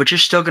Nintendo, but you're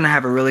still going to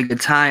have a really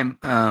good time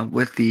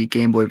with the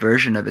Game Boy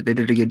version of it. They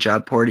did a good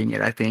job porting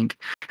it, I think.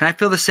 And I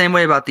feel the same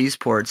way about these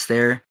ports.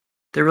 They're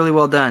really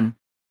well done.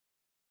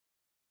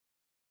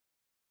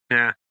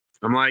 Yeah,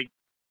 I'm like,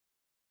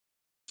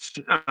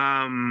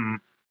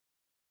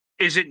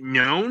 is it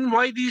known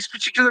why these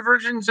particular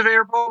versions of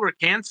Airball were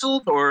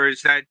canceled, or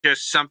is that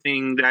just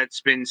something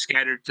that's been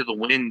scattered to the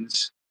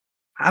winds?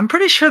 I'm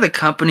pretty sure the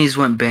companies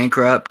went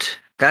bankrupt.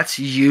 That's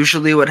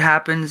usually what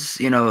happens.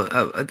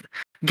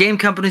 Game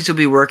companies will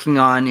be working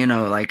on,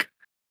 like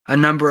a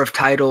number of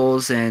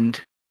titles, and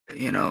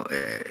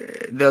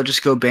they'll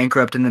just go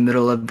bankrupt in the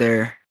middle of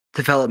their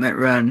development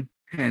run,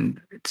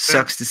 and it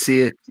sucks to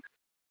see it.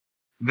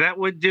 That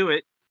would do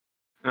it.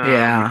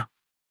 Yeah,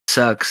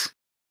 sucks.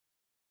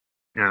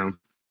 I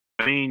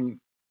mean,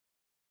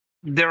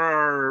 there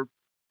are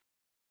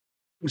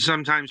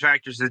sometimes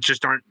factors that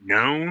just aren't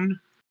known,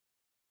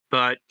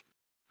 but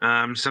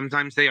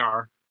sometimes they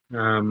are.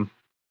 Are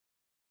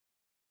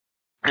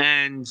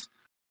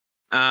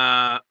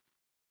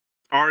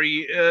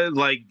you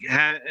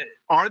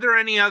are there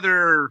any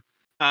other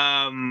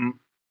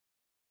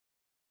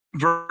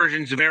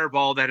versions of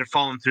Airball that have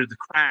fallen through the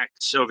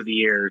cracks over the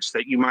years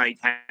that you might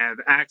have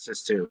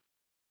access to?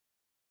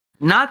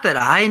 Not that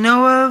I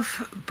know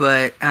of,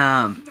 but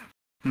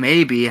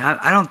maybe.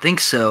 I don't think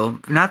so.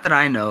 Not that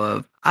I know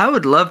of. I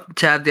would love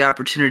to have the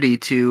opportunity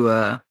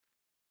to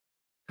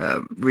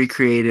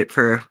recreate it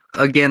for,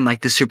 again,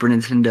 like the Super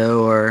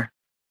Nintendo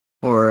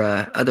or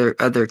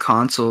other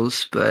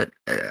consoles, but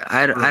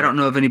I don't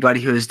know of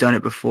anybody who has done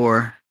it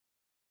before.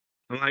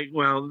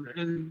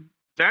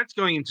 That's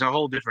going into a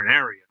whole different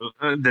area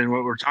than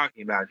what we're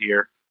talking about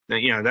here.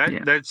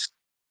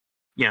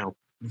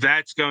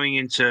 That's going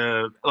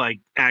into like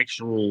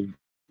actual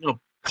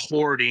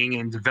porting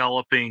and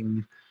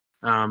developing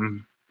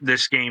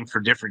this game for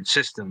different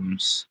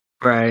systems,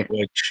 right?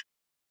 Which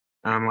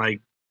I'm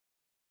like,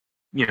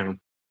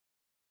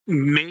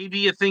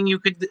 maybe a thing you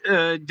could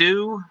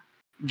do,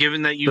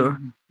 given that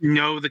you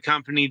know the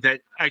company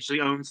that actually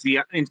owns the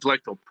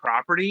intellectual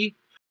property.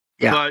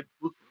 Yeah. But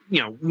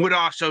would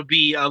also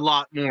be a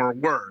lot more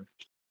work.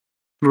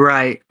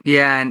 Right.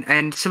 Yeah,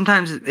 and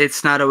sometimes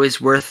it's not always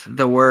worth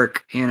the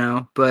work,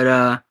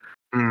 but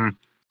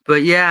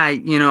but yeah,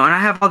 and I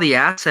have all the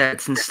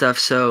assets and stuff,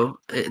 so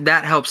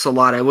that helps a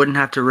lot. I wouldn't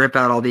have to rip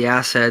out all the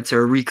assets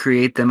or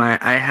recreate them. I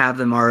have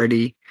them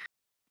already.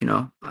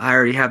 I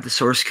already have the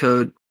source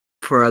code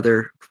for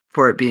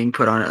it being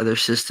put on other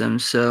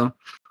systems. So,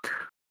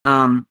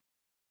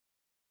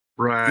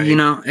 right.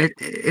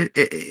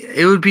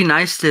 It would be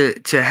nice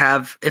to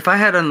have. If I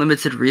had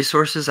unlimited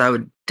resources, I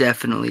would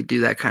definitely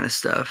do that kind of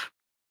stuff.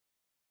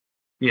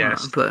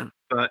 Yes, but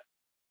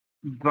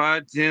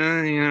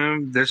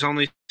there's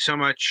only so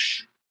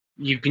much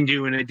you can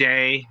do in a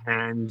day,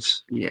 and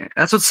yeah,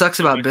 that's what sucks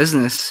about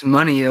business.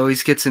 Money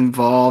always gets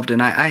involved,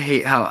 and I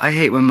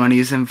hate when money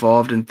is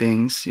involved in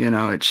things.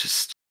 It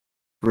just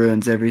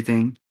ruins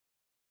everything.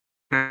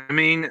 I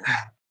mean,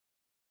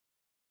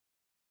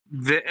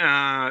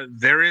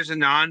 there is a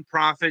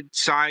nonprofit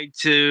side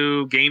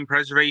to game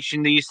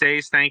preservation these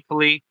days,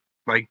 thankfully.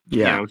 Like,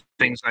 Yeah.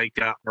 things like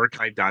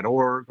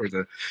archive.org or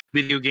the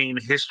Video Game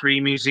History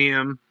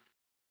Museum.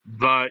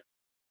 But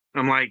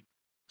I'm like,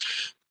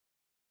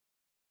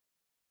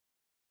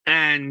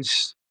 and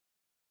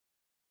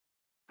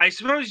I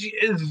suppose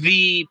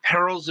the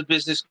perils of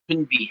business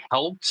couldn't be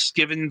helped,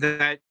 given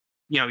that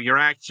you're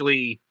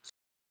actually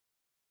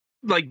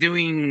like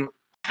doing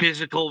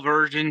physical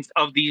versions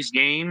of these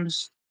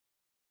games.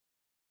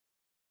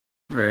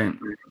 Right.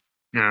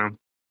 Yeah.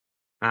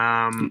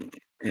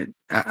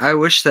 I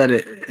wish that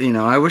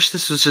I wish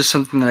this was just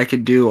something that I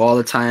could do all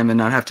the time and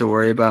not have to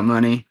worry about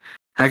money.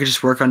 I could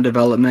just work on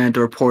development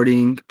or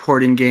porting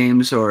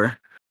games, or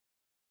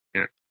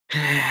Yeah.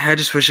 I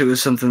just wish it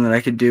was something that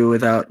I could do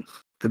without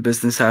the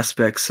business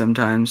aspects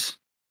sometimes.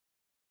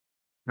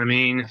 I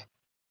mean,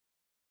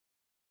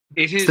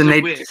 it It's is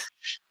a wish.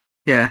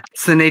 Yeah,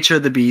 it's the nature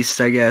of the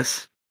beast, I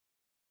guess.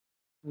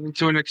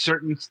 To a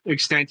certain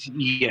extent,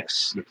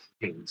 yes, it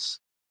is.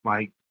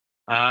 Like,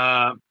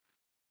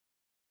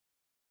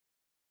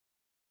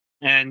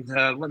 and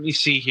let me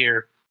see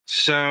here.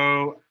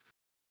 So,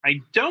 I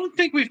don't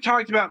think we've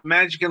talked about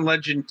Magic and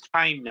Legend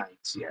Time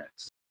Nights yet.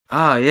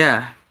 Oh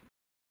yeah,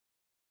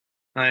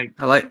 Like,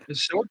 I like.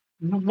 so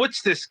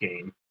what's this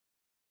game?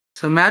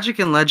 So Magic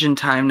and Legend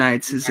Time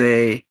Nights is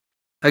a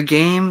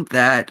game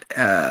that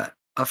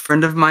a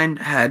friend of mine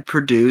had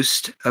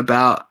produced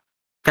about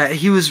that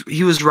he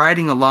was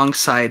writing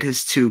alongside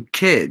his two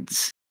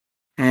kids,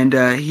 and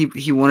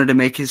he wanted to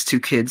make his two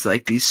kids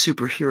like these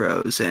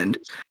superheroes, and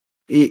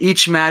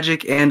each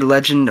Magic and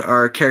Legend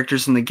are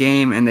characters in the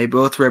game, and they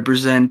both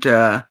represent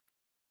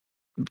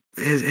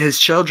his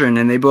children,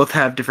 and they both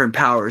have different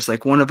powers.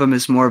 Like one of them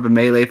is more of a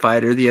melee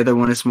fighter, the other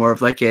one is more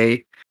of like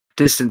a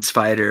distance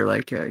fighter,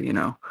 like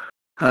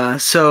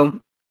so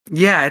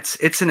yeah,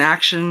 it's an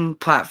action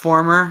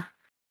platformer.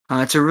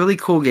 It's a really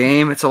cool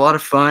game. It's a lot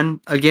of fun.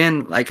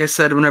 Again, like I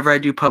said, whenever I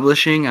do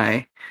publishing,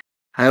 I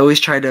always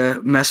try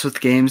to mess with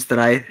games that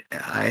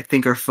I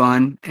think are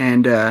fun,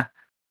 and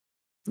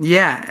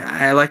yeah,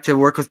 I like to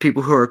work with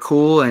people who are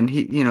cool, and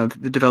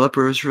the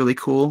developer is really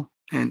cool,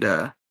 and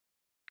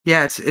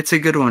yeah, it's a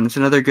good one. It's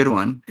another good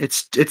one.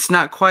 It's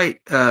not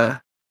quite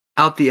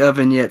out the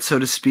oven yet, so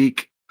to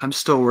speak. I'm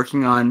still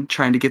working on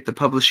trying to get the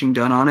publishing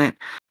done on it,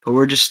 but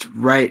we're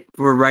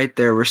right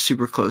there. We're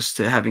super close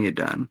to having it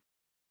done.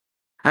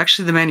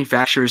 Actually, the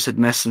manufacturers had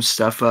messed some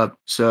stuff up,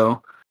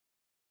 so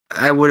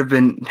I would have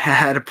been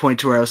at a point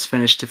to where I was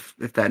finished if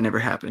that never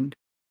happened.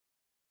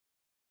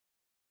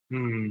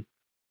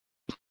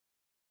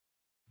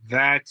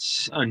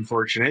 That's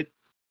unfortunate.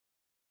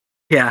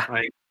 Yeah.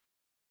 Like,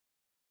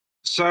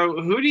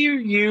 so who do you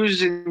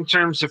use in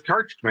terms of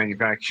cartridge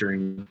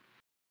manufacturing?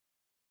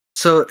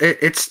 So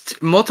it's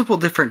multiple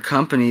different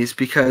companies,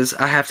 because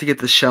I have to get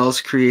the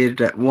shells created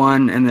at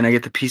one, and then I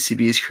get the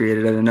PCBs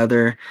created at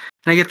another,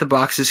 and I get the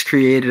boxes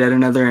created at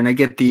another, and I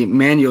get the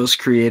manuals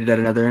created at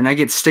another, and I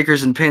get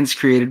stickers and pins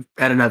created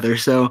at another.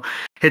 So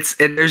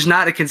there's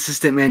not a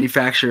consistent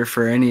manufacturer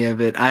for any of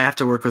it. I have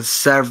to work with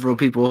several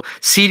people.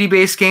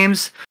 CD-based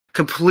games,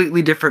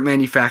 completely different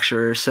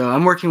manufacturers. So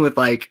I'm working with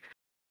like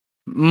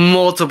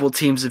multiple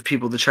teams of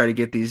people to try to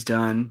get these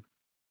done.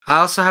 I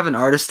also have an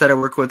artist that I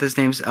work with. His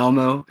name's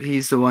Elmo.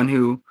 He's the one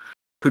who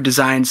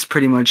designs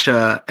pretty much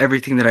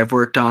everything that I've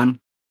worked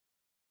on.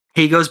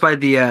 He goes by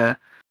the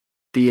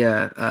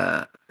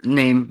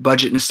name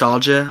Budget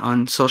Nostalgia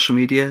on social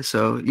media,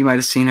 so you might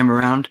have seen him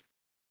around.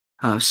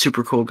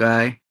 Super cool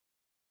guy.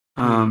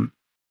 And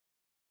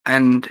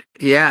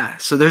yeah,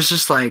 so there's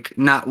just like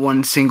not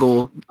one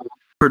single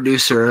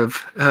producer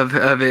of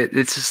it.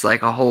 It's just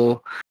like a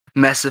whole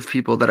mess of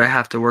people that I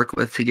have to work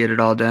with to get it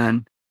all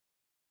done.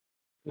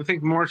 I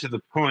think more to the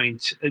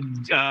point,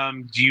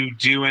 do you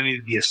do any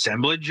of the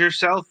assemblage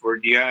yourself, or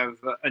do you have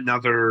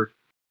another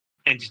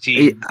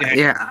entity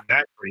Yeah,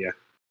 that for you?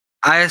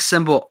 I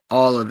assemble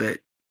all of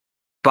it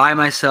by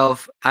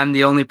myself. I'm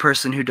the only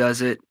person who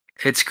does it.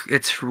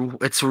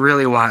 It's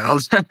really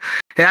wild. It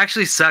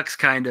actually sucks,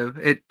 kind of.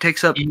 It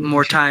takes up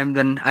more time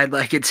than I'd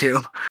like it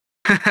to.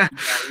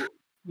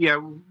 Yeah.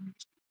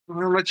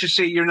 Well, let's just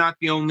say you're not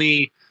the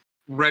only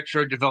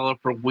retro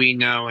developer we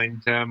know,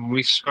 and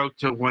we spoke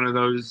to one of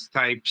those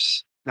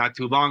types not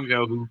too long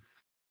ago who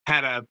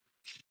had a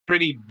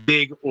pretty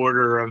big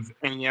order of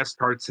NES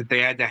carts that they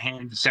had to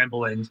hand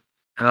assemble, and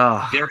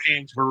their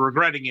hands were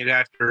regretting it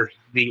after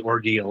the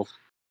ordeal.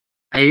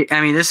 I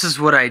mean, this is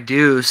what I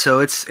do.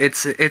 So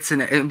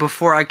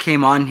before I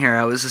came on here,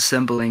 I was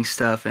assembling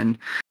stuff, and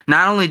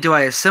not only do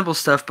I assemble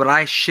stuff, but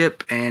I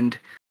ship and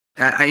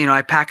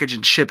I package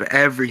and ship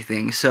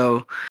everything.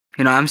 So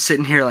I'm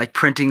sitting here like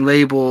printing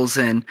labels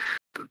and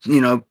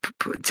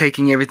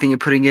taking everything and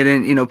putting it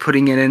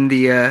in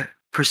the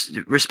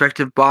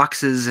respective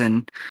boxes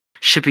and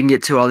shipping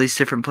it to all these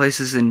different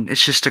places, and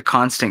it's just a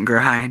constant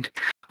grind.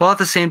 While at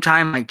the same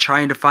time, like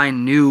trying to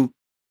find new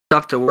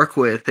stuff to work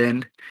with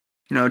and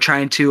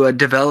trying to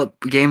develop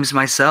games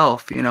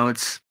myself.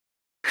 It's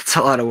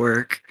a lot of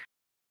work.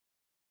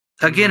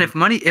 again, if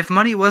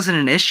money wasn't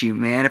an issue,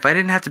 man, if I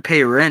didn't have to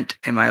pay rent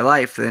in my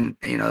life, then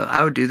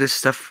I would do this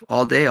stuff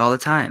all day, all the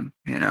time.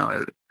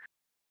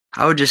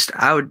 I would just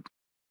I would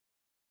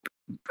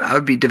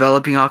be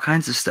developing all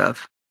kinds of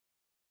stuff.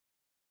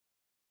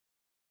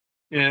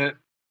 Yeah.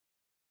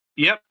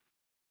 Yep.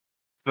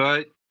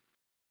 But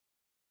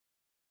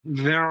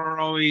there are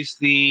always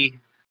the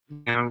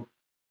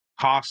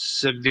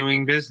costs of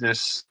doing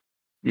business.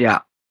 Yeah.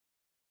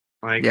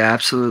 Like, yeah,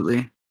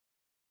 absolutely.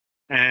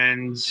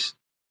 And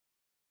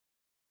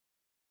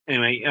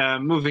anyway,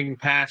 moving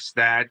past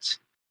that,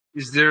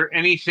 is there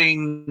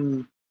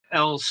anything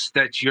else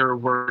that you're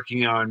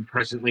working on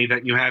presently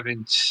that you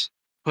haven't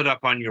put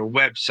up on your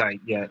website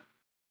yet?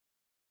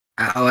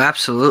 Oh,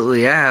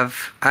 absolutely. I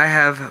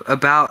have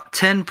about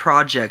 10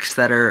 projects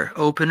that are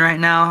open right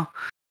now.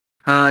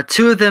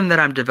 2 of them that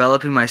I'm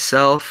developing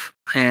myself,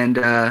 and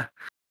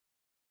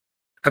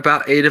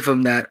about 8 of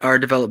them that are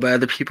developed by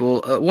other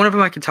people. One of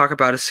them I can talk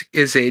about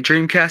is a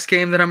Dreamcast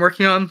game that I'm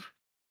working on.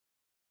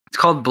 It's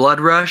called Blood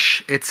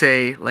Rush. It's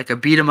a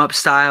beat 'em up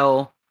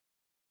style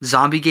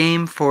zombie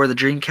game for the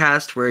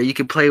Dreamcast where you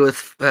can play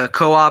with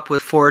co-op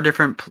with 4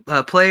 different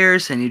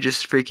players, and you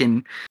just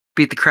freaking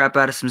beat the crap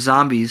out of some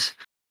zombies.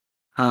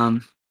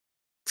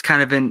 It's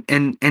kind of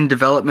in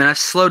development. I've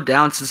slowed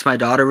down since my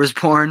daughter was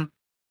born.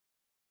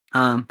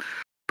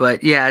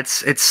 But yeah,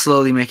 it's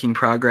slowly making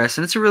progress,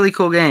 and it's a really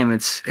cool game.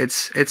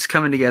 It's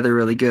coming together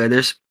really good.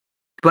 There's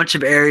a bunch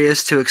of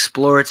areas to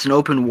explore. It's an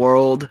open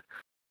world.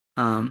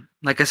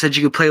 Like I said,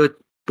 you could play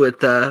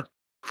with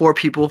 4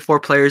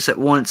 players at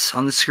once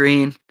on the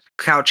screen,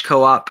 couch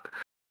co-op.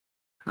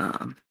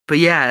 But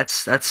yeah,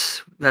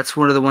 that's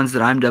one of the ones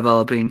that I'm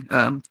developing.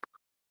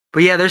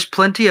 But yeah, there's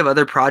plenty of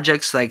other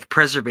projects like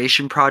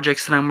preservation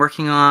projects that I'm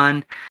working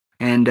on,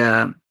 and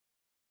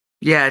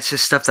yeah, it's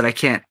just stuff that I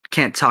can't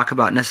talk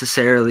about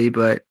necessarily,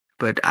 but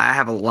I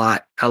have a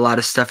lot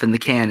of stuff in the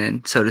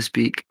canon, so to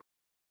speak.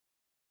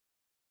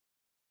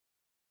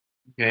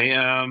 Okay,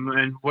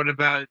 and what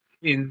about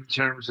in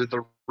terms of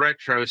the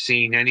retro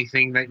scene?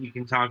 Anything that you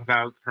can talk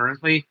about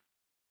currently?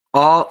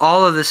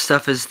 All of this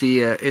stuff is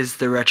the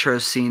retro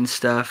scene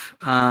stuff.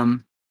 I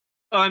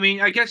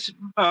mean, I guess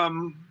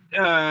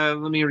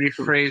let me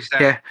rephrase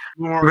that. Yeah,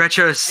 more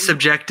retro is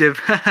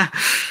subjective.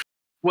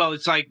 Well,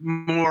 it's like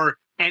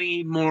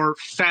any more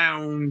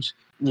found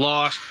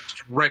lost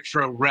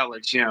retro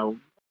relics,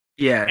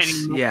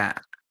 Yes, yeah,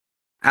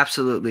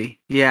 absolutely.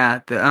 Yeah,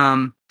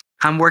 I'm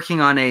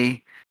working on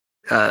a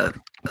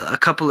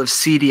couple of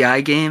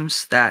CDI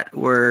games that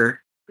were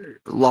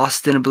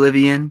lost in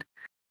oblivion,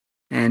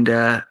 and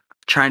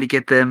trying to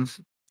get them,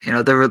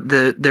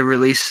 the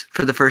release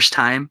for the first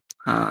time.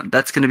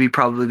 That's going to be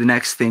probably the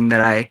next thing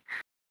that I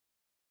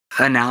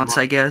announce,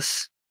 I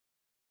guess.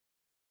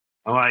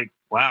 I'm like,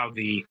 wow,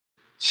 the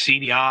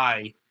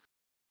CDI.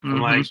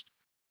 I'm like,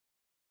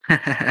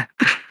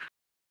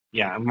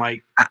 yeah, I'm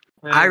like,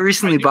 I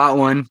recently bought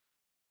one.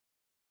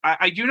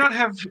 I do not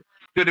have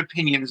good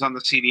opinions on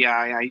the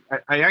CDI.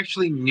 I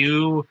actually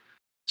knew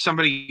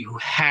somebody who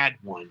had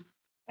one,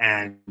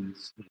 and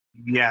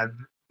yeah,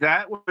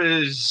 that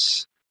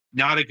was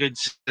not a good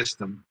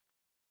system.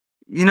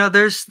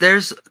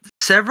 There's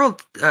several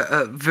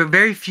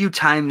very few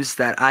times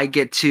that I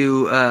get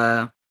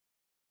to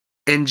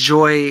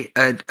enjoy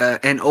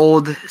an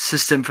old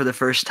system for the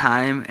first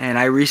time, and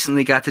I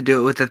recently got to do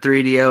it with the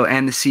 3DO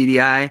and the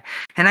CDI,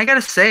 and I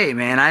gotta say,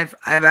 man, I've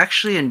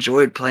actually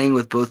enjoyed playing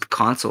with both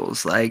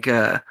consoles. Like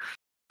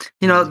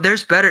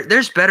there's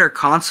better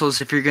consoles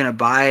if you're gonna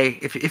buy,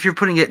 if you're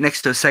putting it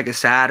next to a Sega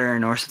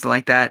Saturn or something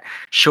like that.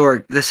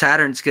 Sure, the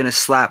Saturn's gonna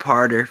slap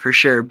harder for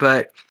sure,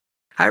 but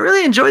I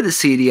really enjoyed the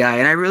CDI,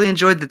 and I really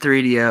enjoyed the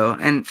 3DO.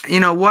 And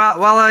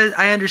while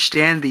I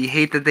understand the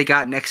hate that they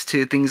got next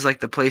to things like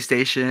the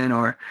PlayStation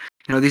or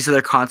these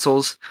other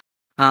consoles,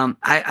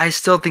 I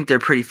still think they're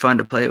pretty fun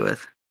to play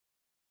with.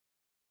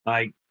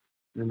 Like,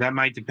 that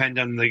might depend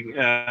on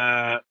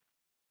the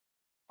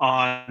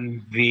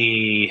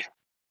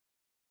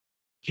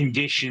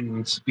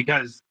conditions,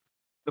 because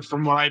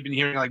from what I've been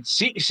hearing, like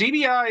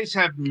CDIs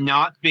have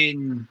not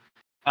been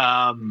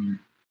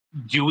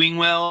doing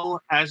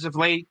well as of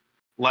late.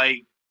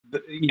 Like,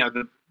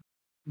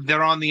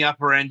 they're on the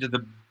upper end of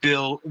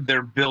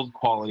their build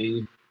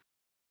quality.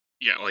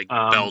 Yeah, like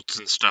belts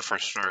and stuff are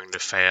starting to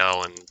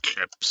fail, and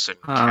chips and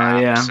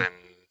caps, and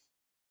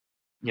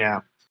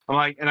yeah.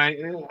 I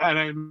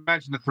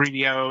imagine the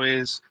 3DO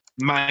is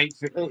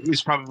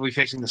probably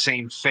facing the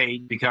same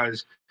fate,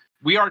 because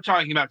we are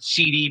talking about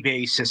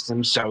CD-based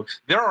systems, so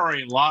there are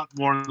a lot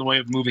more in the way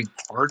of moving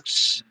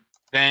parts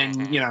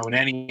than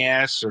an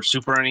NES or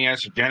Super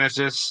NES or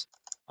Genesis.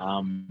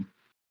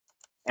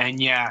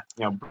 And yeah,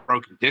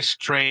 broken disc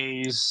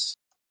trays,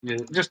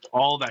 just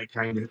all that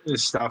kind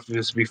of stuff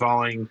is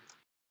befalling.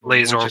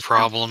 Laser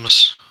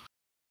problems.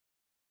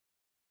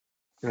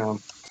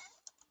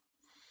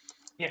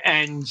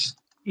 And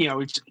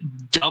it's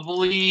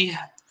doubly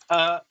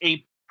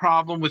a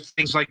problem with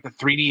things like the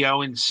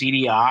 3DO and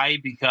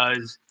CDI,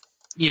 because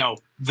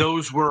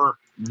those were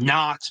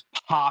not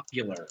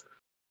popular,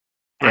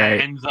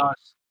 right? And thus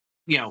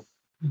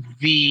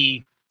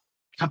the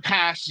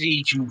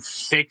capacity to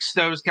fix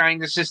those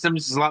kind of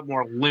systems is a lot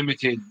more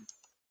limited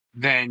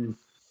than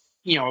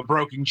a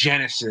broken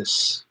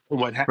Genesis.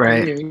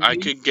 Right. I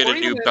could get a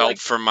new belt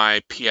for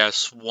my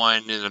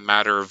PS1 in a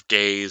matter of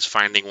days.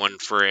 Finding one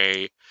for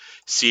a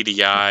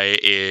CDI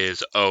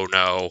is oh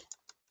no.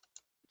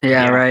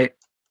 Yeah, right.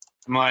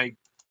 Like,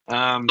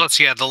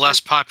 the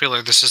less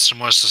popular the system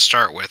was to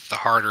start with, the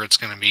harder it's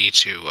going to be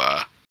to.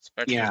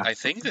 I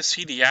think the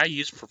CDI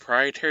used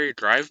proprietary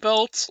drive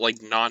belts,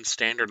 like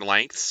non-standard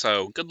length.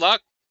 So good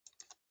luck.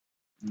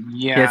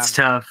 Yeah, it's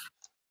tough.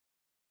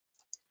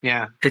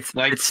 Yeah,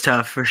 it's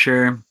tough for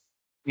sure.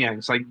 Yeah,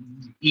 it's like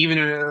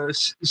even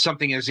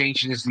something as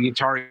ancient as the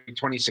Atari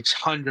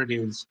 2600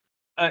 is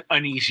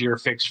an easier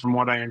fix, from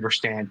what I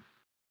understand.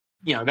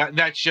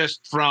 That's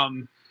just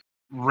from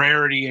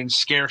rarity and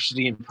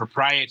scarcity and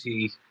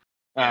propriety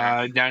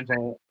down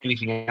to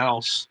anything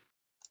else.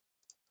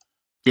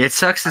 Yeah, it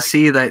sucks to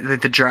see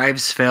that the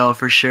drives fail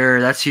for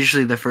sure. That's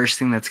usually the first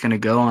thing that's going to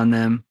go on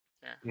them.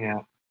 Yeah.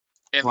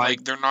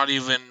 And they're not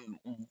even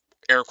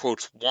air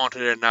quotes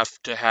wanted enough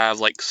to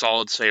have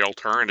solid state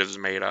alternatives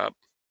made up.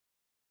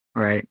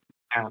 Right.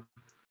 Yeah.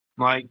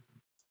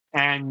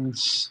 And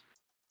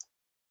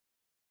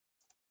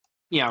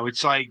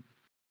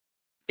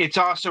it's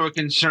also a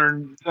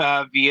concern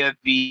via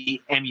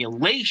the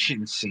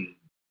emulation scene.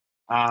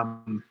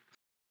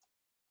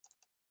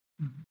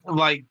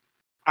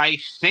 I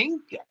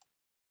think,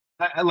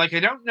 I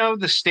don't know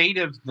the state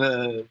of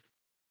the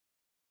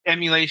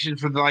emulation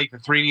for the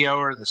 3DO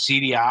or the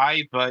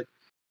CDI, but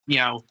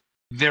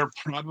they're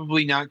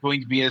probably not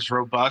going to be as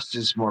robust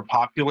as more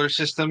popular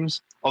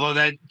systems. Although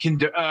that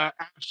can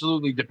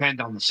absolutely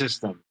depend on the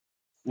system.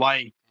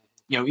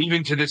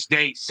 Even to this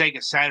day,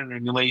 Sega Saturn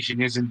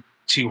emulation isn't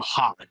too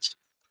hot,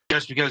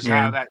 just because of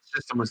how that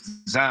system was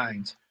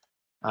designed.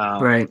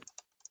 Right.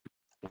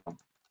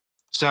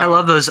 So I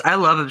love those. I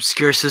love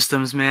obscure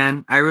systems,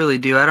 man. I really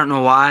do. I don't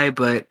know why,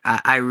 but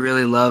I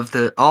really love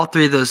all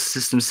three of those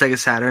systems: Sega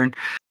Saturn,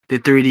 the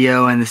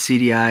 3DO, and the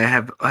CDI.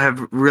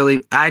 Have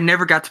really. I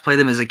never got to play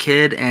them as a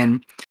kid,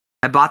 and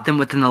I bought them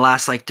within the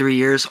last 3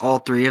 years. All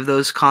three of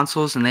those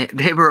consoles, and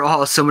they were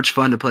all so much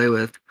fun to play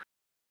with.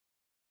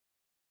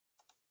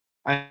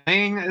 I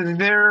mean,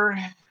 there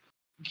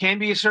can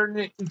be a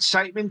certain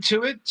excitement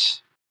to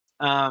it.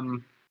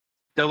 Though,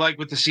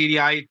 with the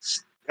CDI,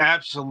 it's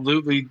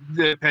absolutely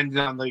dependent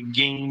on the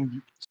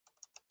game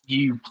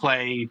you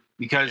play,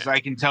 because I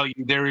can tell you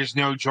there is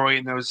no joy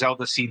in those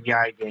Zelda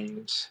CDI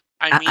games.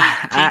 I mean,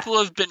 people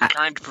have been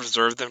trying to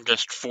preserve them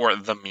just for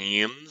the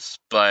memes,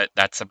 but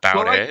that's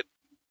about it.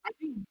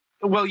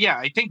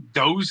 I think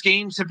those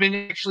games have been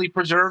actually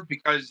preserved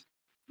because,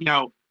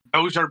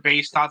 those are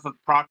based off of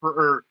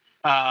proper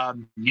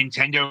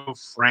Nintendo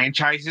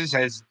franchises,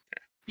 as,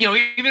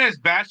 even as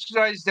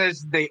bastardized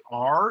as they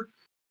are,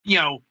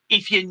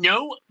 if you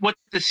know what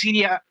the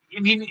CDI,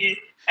 if you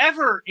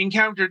ever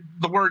encountered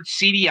the word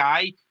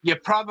CDI, you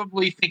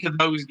probably think of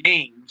those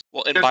games.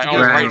 Well, and by all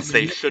rights,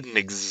 they shouldn't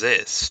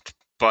exist,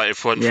 but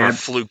if one for a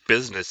fluke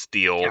business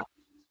deal.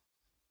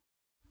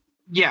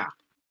 Yeah.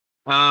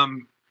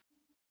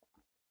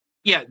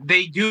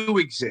 They do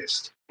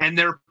exist, and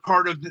they're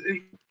part of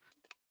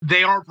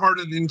they are part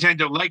of the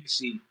Nintendo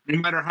legacy, no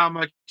matter how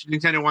much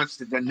Nintendo wants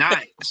to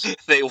deny it.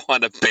 They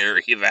want to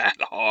bury that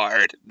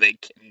hard. They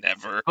can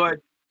never. But,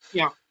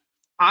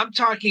 I'm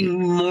talking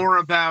more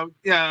about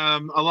a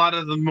lot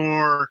of the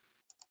more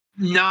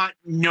not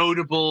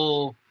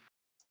notable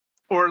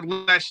or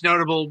less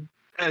notable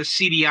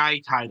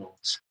CDI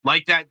titles,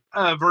 like that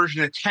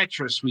version of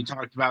Tetris we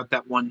talked about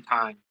that one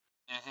time.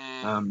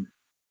 Mm-hmm.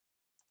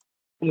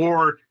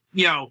 Or,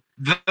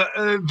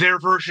 their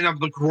version of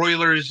the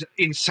Groyler's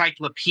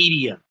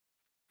Encyclopedia,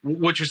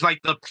 which was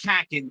the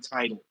pack-in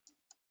title.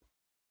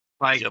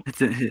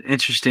 It's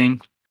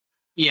interesting.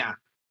 Yeah.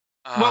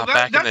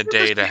 Back in the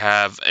day, to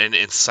have an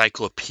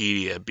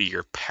encyclopedia be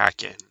your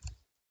pack-in.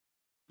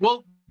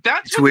 Well,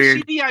 that's what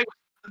weird.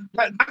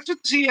 That's what the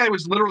CDI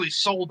was literally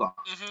sold on.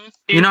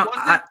 Mm-hmm.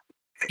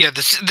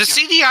 The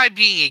CDI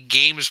being a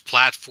games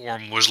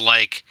platform was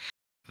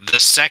the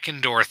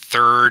second or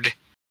third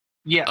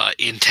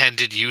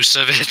intended use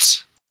of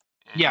it.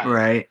 Yeah.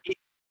 Right.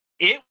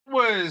 It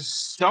was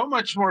so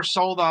much more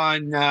sold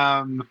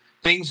on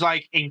things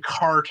like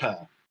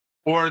Encarta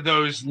or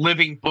those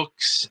Living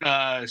Books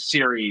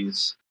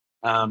series,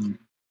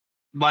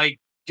 like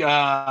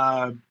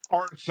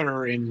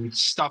Arthur and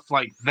stuff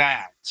like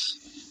that.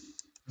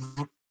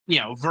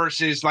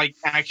 Versus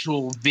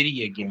actual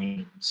video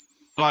games.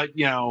 But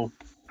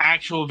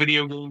actual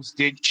video games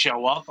did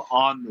show up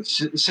on the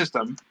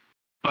system.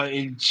 But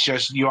it's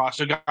just, you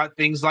also got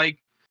things like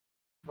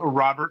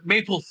Robert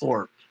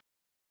Mapplethorpe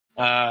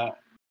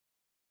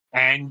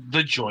and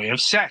The Joy of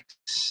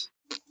Sex.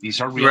 These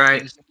are real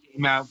things that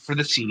came out for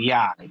the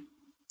CDI.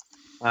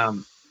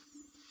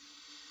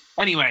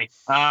 Anyway,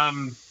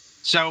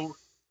 so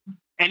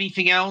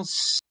anything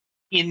else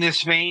in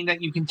this vein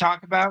that you can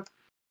talk about?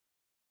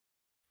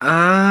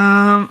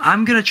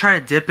 I'm gonna try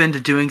to dip into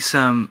doing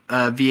some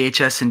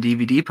VHS and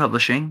DVD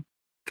publishing.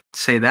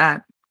 Say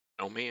that.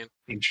 Oh man.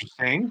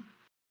 Interesting.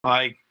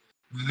 Like,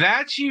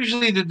 that's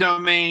usually the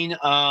domain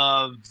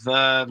of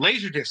the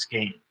Laserdisc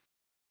game.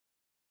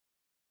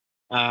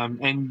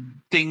 And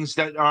things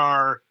that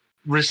are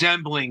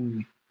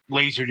resembling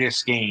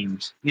Laserdisc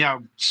games. You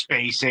know,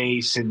 Space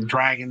Ace and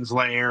Dragon's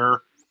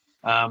Lair.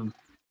 In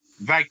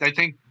fact, I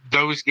think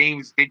those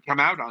games did come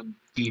out on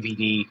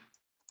DVD.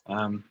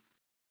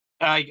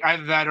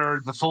 Either that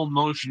or the full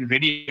motion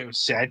video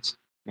set.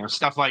 You know,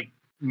 stuff like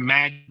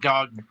Mad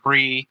Dog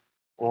McCree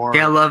or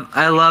Yeah,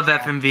 I love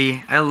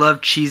FMV. I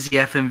love cheesy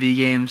FMV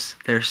games.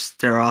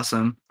 They're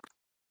awesome.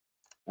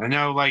 I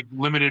know, like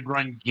Limited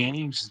Run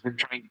Games has been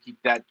trying to keep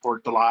that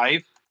port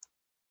alive.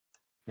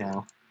 You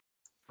know,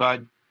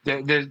 but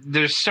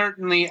there's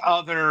certainly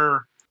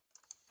other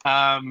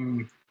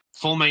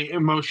full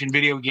motion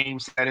video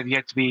games that have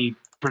yet to be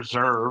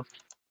preserved.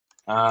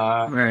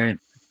 Right.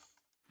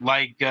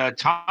 Like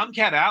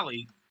Tomcat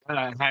Alley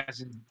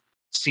hasn't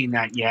seen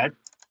that yet,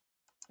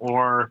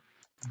 or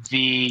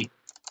the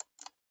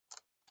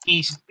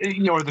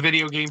or the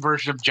video game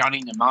version of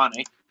Johnny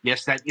Mnemonic.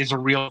 Yes, that is a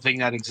real thing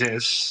that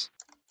exists.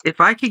 If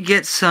I could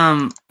get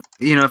some,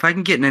 if I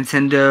can get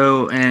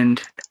Nintendo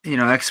and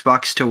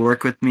Xbox to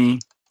work with me,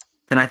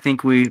 then I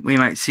think we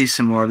might see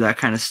some more of that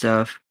kind of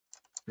stuff.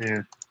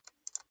 Yeah.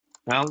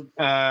 Well,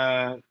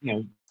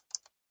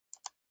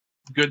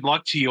 good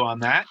luck to you on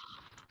that.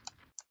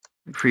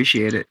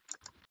 Appreciate it.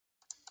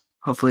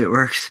 Hopefully it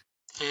works.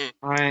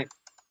 All right.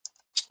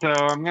 So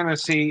I'm going to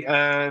see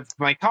if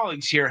my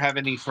colleagues here have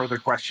any further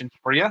questions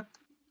for you.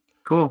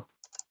 Cool.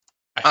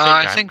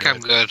 I think I'm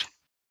good.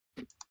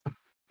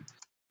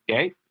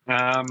 Okay.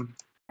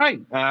 Right.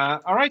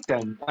 All right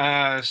then.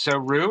 So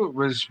Rue, it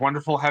was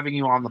wonderful having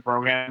you on the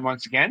program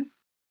once again.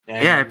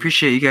 And Yeah, I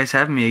appreciate you guys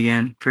having me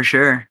again, for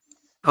sure.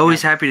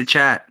 Always happy to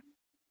chat.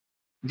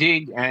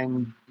 Indeed,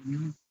 and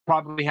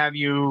probably have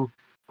you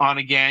on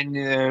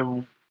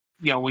again.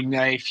 When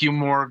a few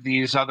more of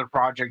these other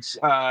projects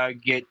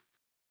get,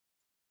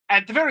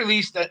 at the very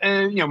least,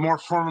 more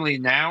formally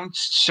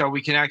announced, so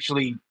we can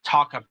actually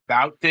talk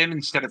about them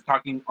instead of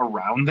talking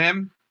around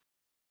them.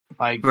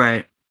 Like,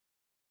 Right.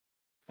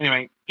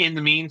 Anyway, in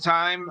the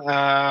meantime,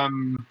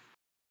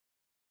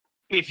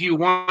 if you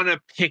want to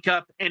pick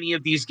up any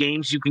of these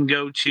games, you can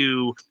go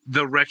to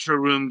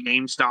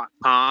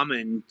theretroroomgames.com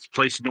and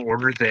place an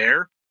order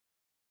there.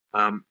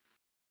 And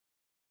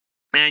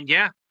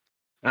yeah,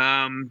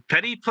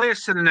 Petty, play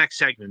us to the next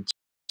segment.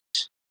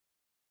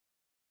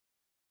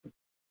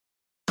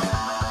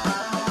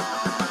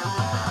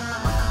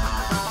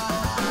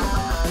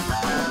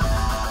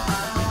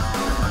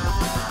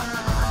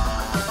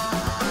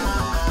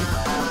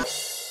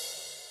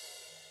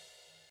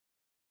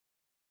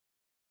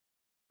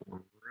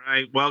 All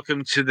right,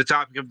 welcome to the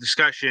topic of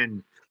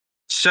discussion.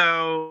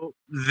 So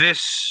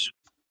this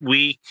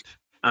week,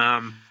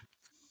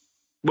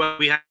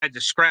 we had to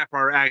scrap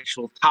our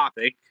actual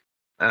topic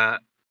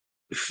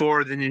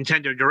for the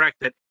Nintendo Direct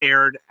that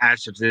aired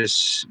as of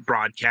this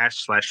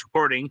broadcast /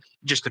 recording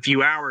just a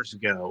few hours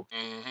ago.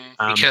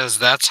 Mm-hmm. Because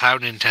that's how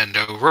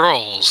Nintendo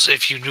rolls.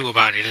 If you knew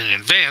about it in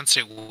advance,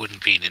 it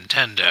wouldn't be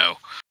Nintendo.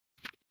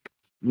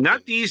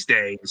 Not these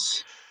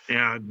days.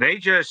 They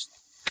just,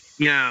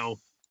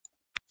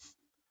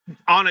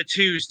 on a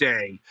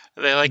Tuesday.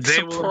 They like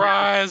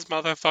surprise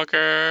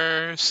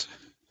motherfuckers.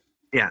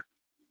 Yeah.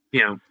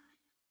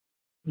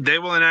 They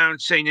will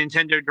announce a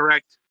Nintendo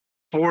Direct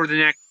for the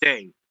next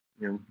day.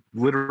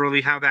 Literally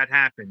how that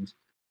happened.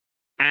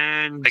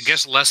 And I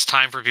guess less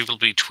time for people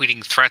to be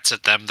tweeting threats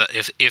at them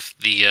that if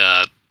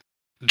the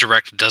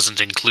Direct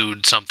doesn't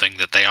include something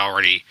that they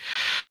already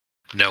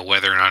know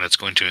whether or not it's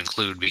going to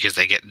include because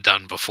they get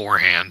done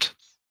beforehand.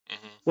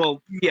 Mm-hmm.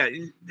 Well, yeah.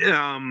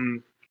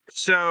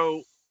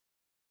 So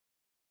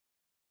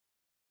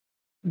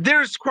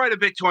there's quite a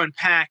bit to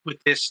unpack with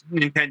this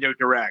Nintendo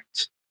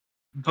Direct.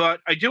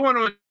 But I do want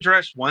to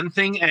address one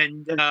thing,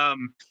 and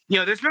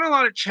there's been a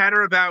lot of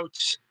chatter about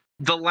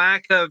the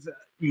lack of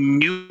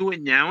new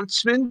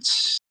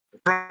announcements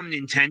from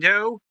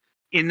Nintendo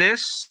in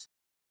this,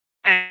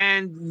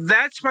 and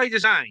that's by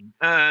design.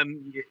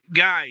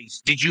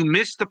 Guys, did you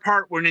miss the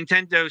part where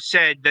Nintendo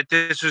said that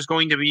this was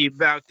going to be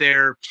about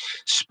their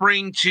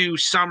spring to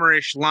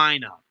summerish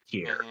lineup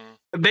here?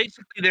 Mm-hmm.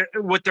 Basically,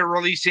 what they're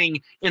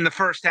releasing in the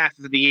first half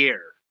of the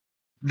year.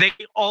 They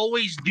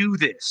always do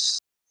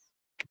this.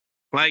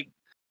 Like,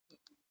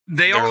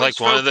 they're like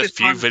one of the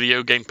few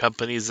video game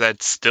companies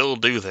that still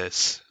do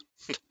this.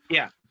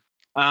 Yeah.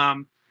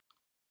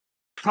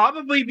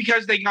 Probably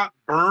because they got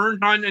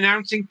burned on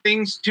announcing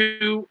things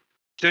too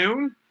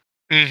soon.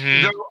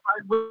 Mm-hmm. Though I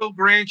will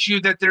grant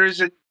you that there is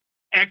an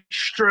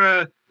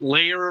extra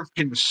layer of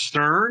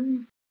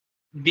concern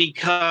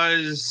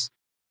because,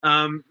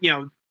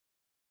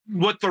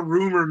 what the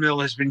rumor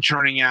mill has been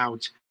churning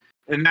out.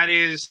 And that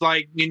is,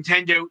 like,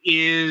 Nintendo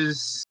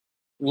is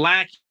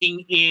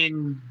lacking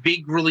in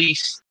big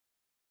release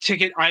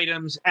ticket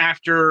items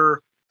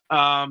after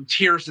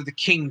Tears of the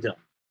Kingdom.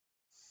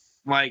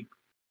 Like,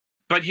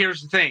 but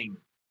here's the thing.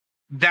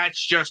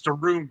 That's just a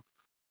rumor.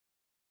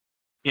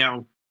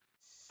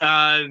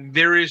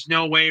 There is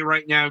no way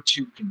right now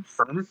to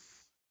confirm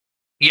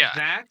Yeah.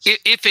 that.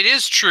 If it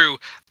is true,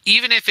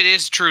 even if it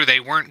is true, they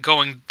weren't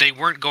going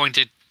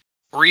to,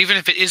 or even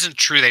if it isn't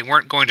true, they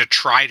weren't going to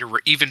try to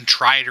even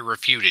try to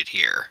refute it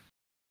here.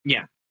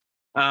 Yeah.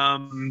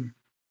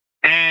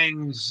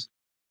 And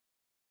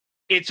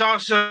it's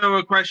also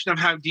a question of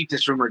how deep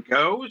this rumor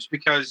goes,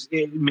 because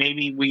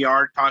maybe we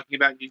are talking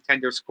about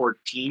Nintendo's core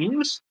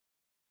teams,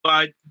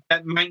 but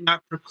that might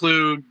not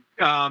preclude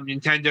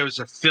Nintendo's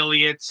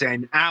affiliates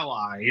and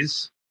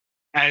allies,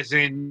 as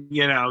in,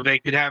 they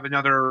could have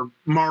another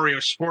Mario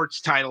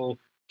sports title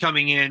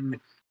coming in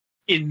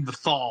the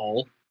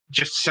fall,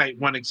 just to cite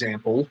one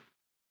example.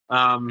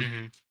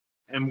 And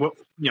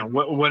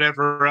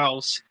whatever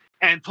else.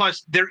 And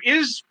plus, there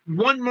is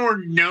one more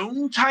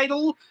known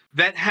title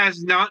that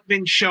has not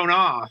been shown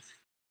off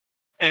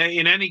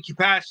in any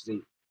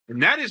capacity,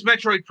 and that is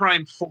Metroid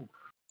Prime 4.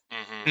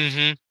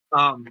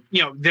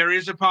 There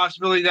is a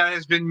possibility that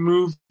has been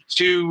moved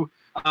to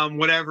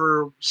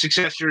whatever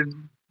successor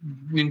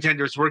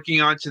Nintendo's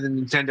working on to the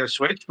Nintendo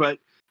Switch, but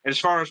as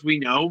far as we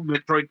know,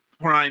 Metroid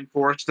Prime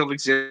 4 still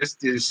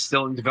exists, is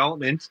still in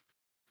development,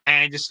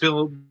 and is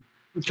still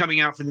coming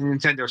out for the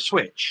Nintendo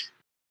Switch.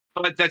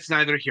 But that's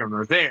neither here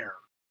nor there.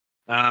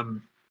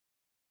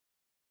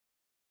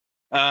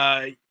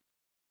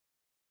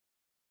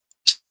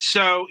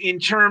 So in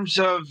terms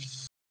of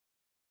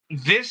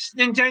this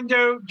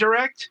Nintendo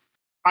Direct,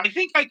 I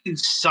think I can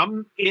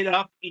sum it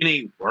up in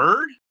a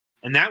word,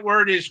 and that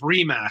word is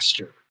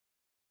remaster.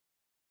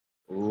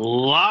 A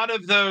lot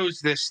of those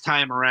this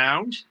time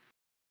around.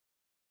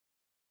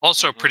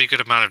 Also, a pretty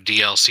good amount of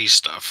DLC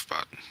stuff,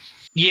 but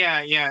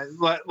yeah.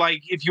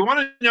 Like, if you want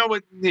to know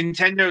what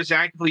Nintendo's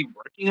actively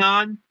working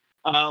on,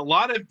 a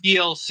lot of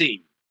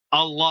DLC,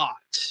 a lot,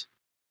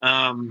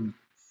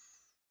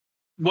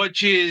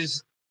 which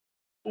is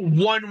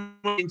one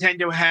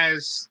Nintendo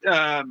has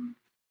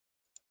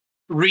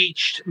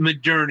reached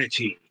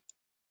modernity,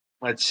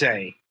 let's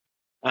say,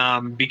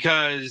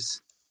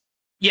 because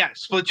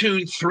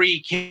Splatoon 3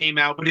 came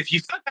out, but if you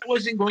thought that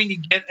wasn't going to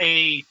get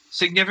a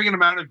significant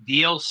amount of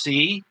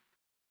DLC,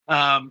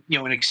 an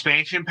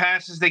expansion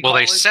pass, as they call it.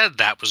 Well, they said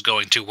that was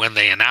going to when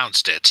they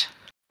announced it.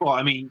 Well,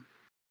 I mean,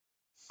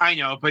 I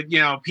know, but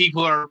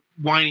people are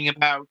whining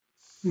about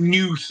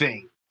new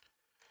things.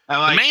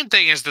 The main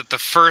thing is that the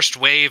first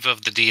wave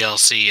of the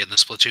DLC in the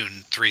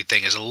Splatoon 3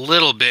 thing is a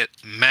little bit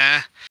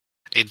meh.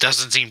 It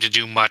doesn't seem to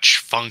do much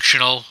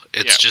functional.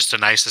 It's just a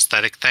nice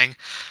aesthetic thing.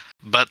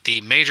 But the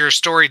major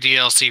story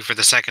DLC for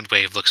the second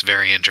wave looks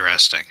very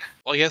interesting.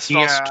 Well, yes, it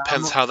also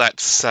depends how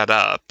that's set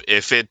up.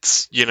 If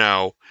it's, you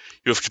have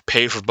to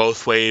pay for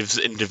both waves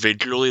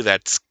individually,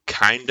 that's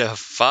kind of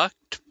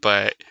fucked,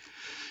 but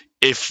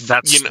if...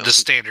 That's the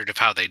standard of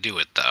how they do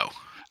it, though.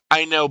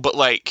 I know, but,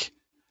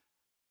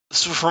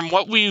 so from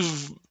what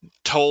we've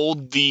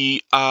told,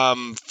 the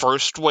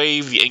first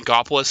wave, the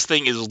Inkopolis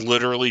thing, is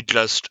literally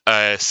just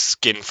a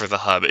skin for the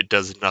hub. It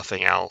does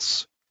nothing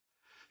else.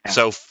 Yeah.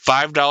 So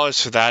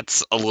 $5 for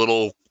that's a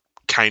little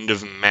kind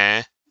of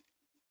meh.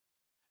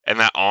 And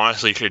that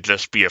honestly should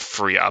just be a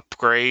free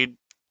upgrade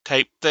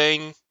type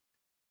thing.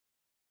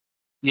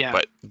 Yeah.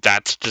 But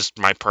that's just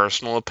my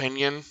personal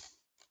opinion.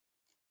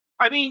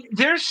 I mean,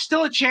 there's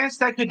still a chance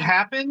that could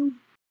happen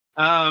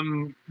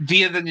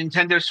via the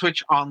Nintendo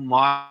Switch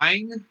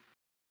Online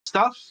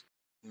stuff.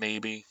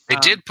 Maybe. They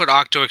did put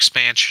Octo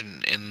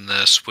Expansion in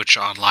the Switch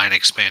Online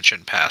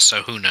expansion pass,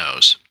 so who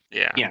knows?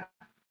 Yeah. Yeah.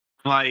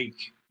 Like,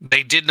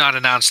 they did not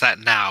announce that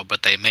now,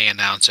 but they may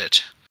announce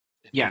it.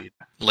 Yeah.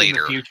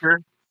 Later. In the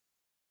future.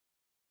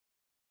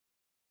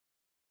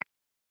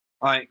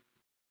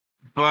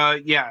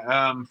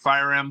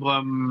 Fire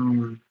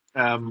Emblem.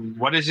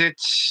 What is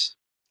it?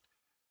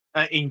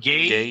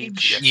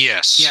 Engage.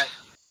 Yes.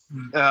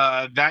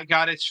 Yeah. That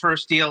got its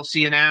first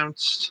DLC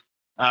announced.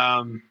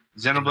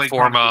 Xenoblade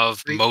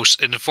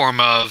in the form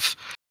of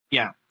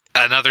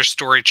another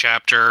story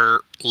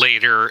chapter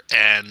later,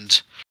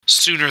 and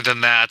sooner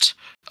than that,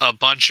 a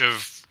bunch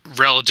of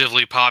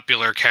relatively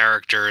popular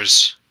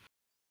characters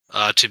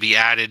to be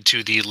added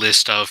to the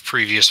list of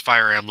previous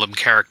Fire Emblem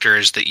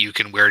characters that you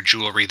can wear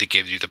jewelry that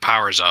gives you the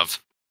powers of.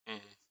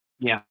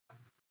 Yeah.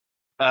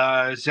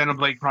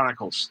 Xenoblade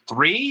Chronicles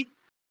 3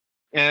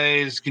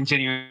 is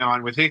continuing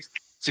on with its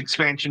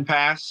expansion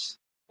pass.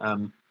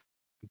 I'm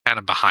kind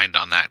of behind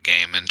on that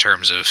game in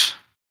terms of...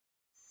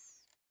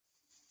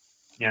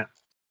 Yeah.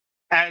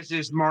 As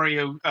is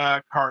Mario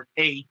Kart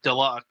 8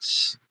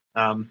 Deluxe.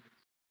 And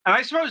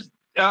I suppose,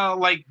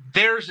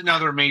 there's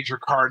another major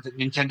card that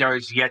Nintendo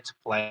has yet to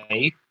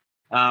play.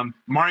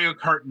 Mario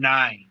Kart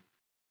 9.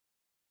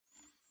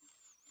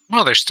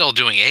 Well, they're still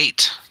doing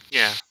 8.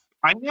 Yeah.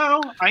 I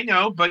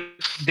know, but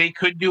they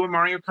could do a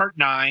Mario Kart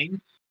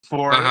 9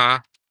 for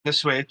the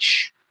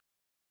Switch.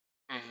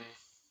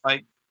 Mm-hmm.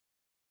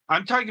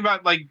 I'm talking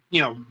about,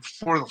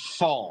 for the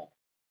fall.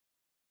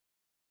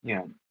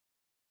 Yeah.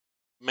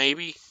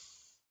 Maybe.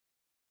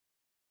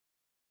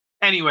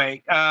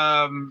 Anyway,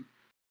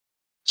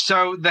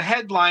 so the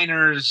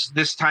headliners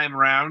this time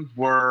around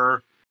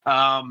were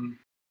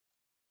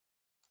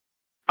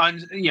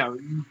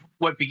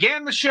what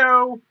began the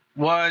show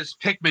was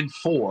Pikmin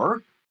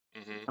 4.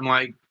 Mm-hmm. I'm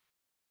like,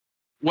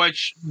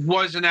 which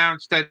was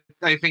announced at,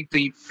 I think,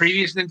 the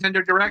previous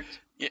Nintendo Direct.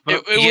 Yeah,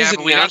 But- it was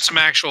but we got announced. some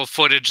actual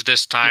footage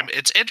this time.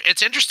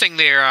 It's interesting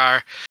there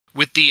are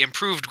with the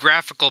improved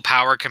graphical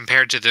power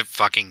compared to the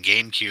fucking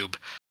GameCube.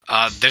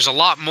 There's a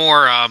lot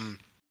more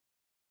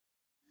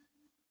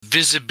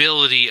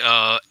visibility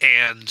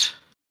and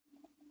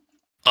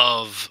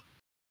of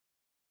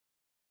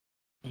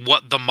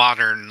what the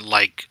modern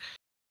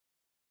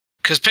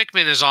because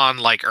Pikmin is on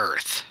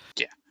Earth.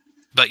 Yeah.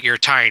 But you're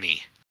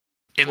tiny.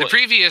 In the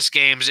previous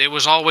games, it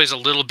was always a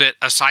little bit,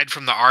 aside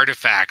from the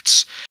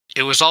artifacts,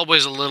 it was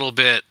always a little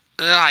bit,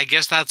 I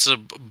guess that's a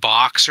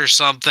box or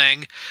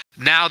something.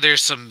 Now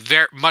there's some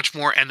much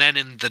more, and then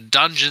in the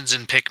dungeons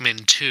in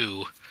Pikmin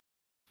 2,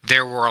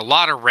 there were a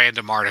lot of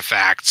random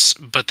artifacts,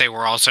 but they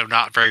were also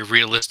not very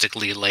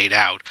realistically laid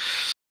out.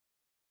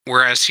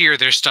 Whereas here,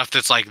 there's stuff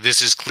that's like,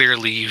 this is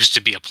clearly used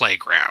to be a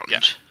playground. Yeah.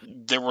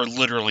 There were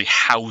literally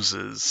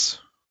houses.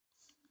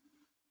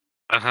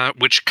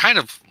 Which kind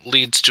of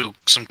leads to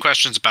some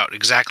questions about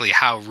exactly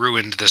how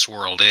ruined this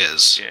world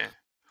is. Yeah.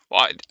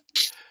 Well,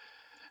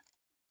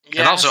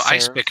 and also,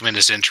 Ice Pikmin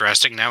is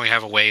interesting. Now we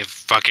have a way of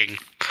fucking...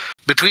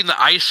 Between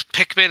the Ice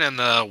Pikmin and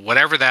the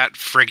whatever that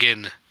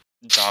friggin...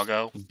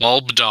 Doggo.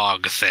 Bulb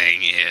Dog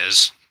thing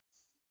is...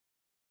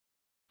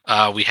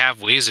 we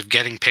have ways of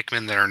getting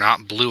Pikmin that are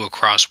not blue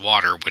across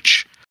water,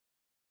 which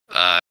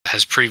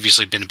has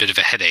previously been a bit of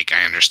a headache,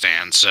 I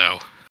understand, so...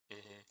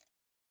 Mm-hmm.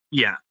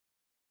 Yeah.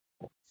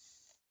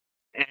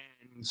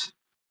 And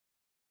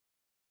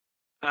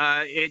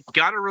it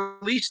got a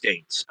release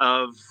date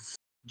of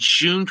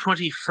June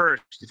 21st,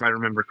 if I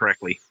remember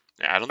correctly.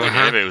 Yeah, I don't think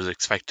anybody was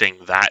expecting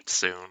that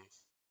soon.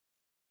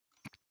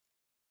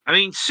 I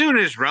mean, soon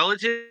is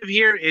relative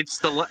here. It's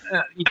the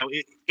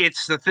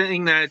it's the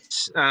thing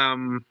that's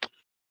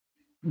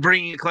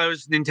bringing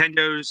close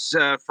Nintendo's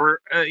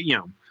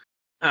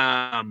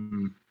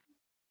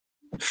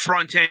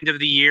front end of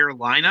the year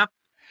lineup.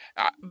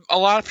 A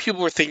lot of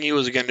people were thinking it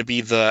was going to be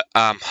the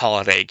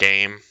holiday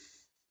game.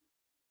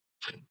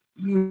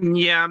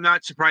 Yeah, I'm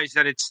not surprised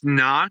that it's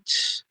not.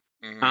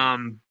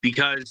 Mm-hmm.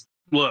 Because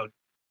look,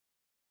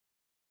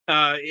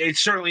 it's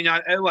certainly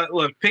not.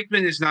 Look,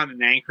 Pikmin is not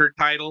an anchor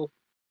title.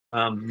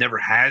 Never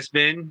has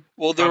been.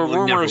 Well, there were Probably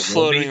rumors never will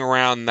floating be.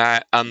 around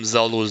that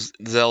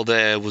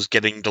Zelda was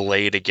getting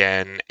delayed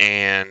again,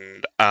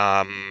 and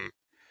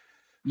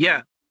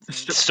Yeah,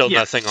 still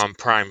nothing on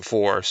Prime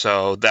 4.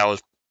 So that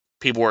was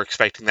people were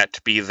expecting that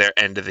to be their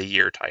end of the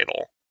year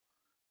title,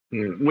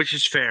 which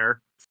is fair.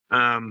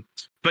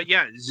 But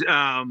yeah,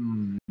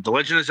 The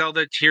Legend of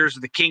Zelda: Tears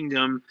of the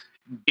Kingdom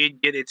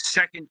did get its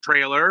second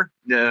trailer.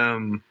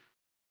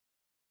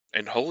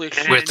 and holy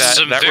shit, with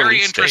some that very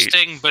release date.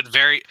 interesting but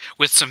very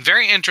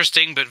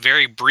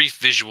brief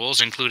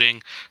visuals,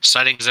 including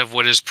sightings of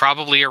what is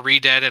probably a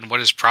Redead and what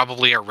is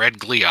probably a red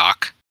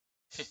Gleeok.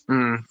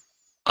 And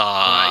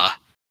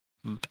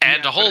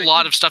a whole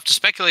lot of stuff to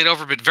speculate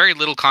over, but very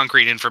little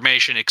concrete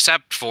information,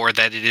 except for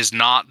that it is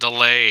not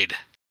delayed.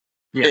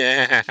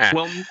 Yeah.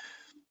 Well,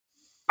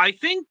 I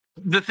think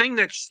the thing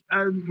that's,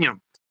 at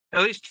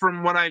least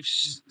from what I've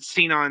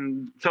seen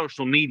on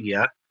social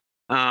media,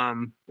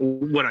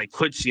 what I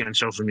could see on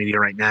social media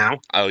right now.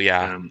 Oh,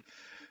 yeah.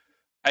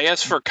 I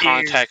guess for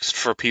context,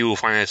 for people who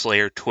find this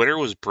later, Twitter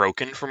was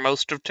broken for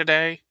most of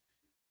today.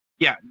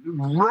 Yeah,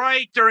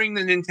 right during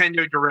the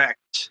Nintendo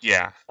Direct.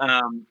 Yeah.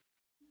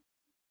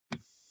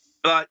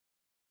 But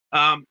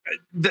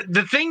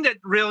the thing that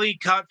really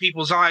caught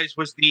people's eyes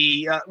was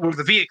the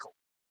vehicle.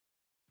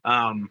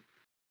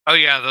 Oh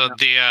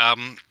yeah,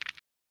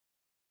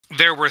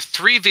 there were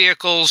 3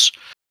 vehicles,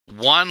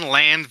 1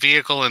 land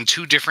vehicle and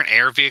 2 different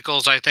air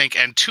vehicles, I think,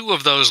 and 2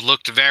 of those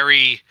looked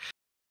very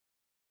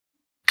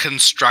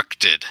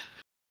constructed.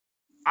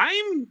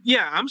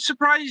 I'm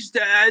surprised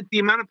at the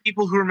amount of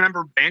people who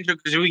remember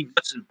Banjo-Kazooie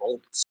nuts and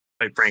bolts,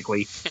 quite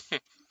frankly.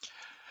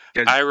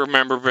 I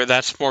remember, but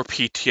that's more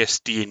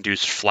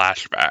PTSD-induced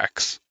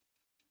flashbacks.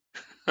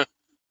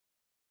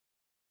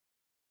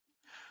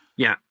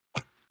 Yeah.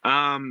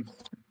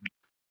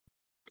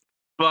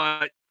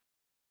 But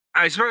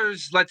I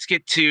suppose let's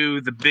get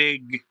to the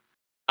big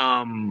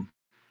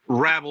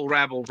rabble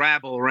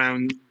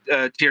around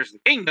Tears of the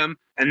Kingdom,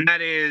 and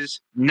that is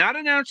not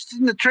announced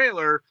in the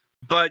trailer,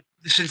 but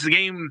since the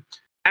game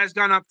has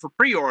gone up for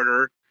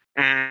pre-order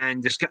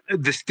and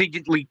this thing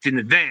get leaked in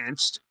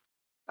advance,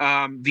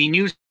 the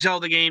new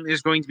Zelda game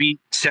is going to be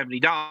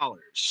 $70.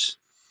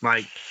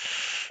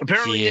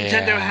 Apparently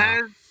Nintendo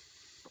has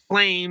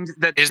claimed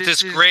that is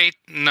this great?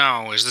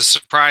 No. Is this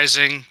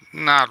surprising?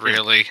 Not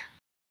really.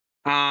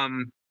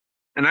 And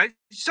I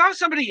saw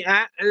somebody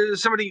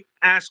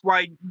ask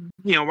why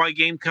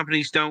game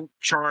companies don't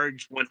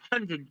charge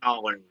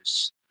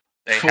 $100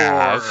 They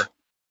have.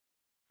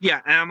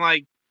 Yeah, and I'm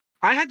like,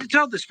 I had to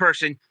tell this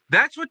person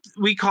that's what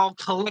we call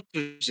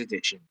collector's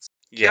editions.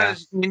 Yeah.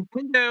 Because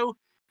Nintendo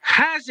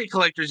has a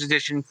collector's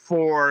edition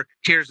for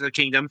Tears of the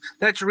Kingdom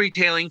that's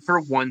retailing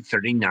for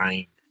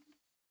 $139.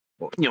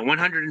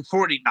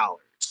 $140.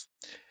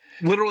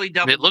 literally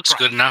double. It looks the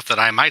price. good enough that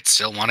I might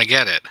still want to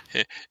get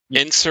it.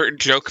 Insert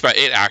joke about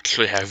it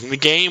actually having the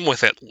game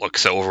with it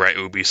looks over at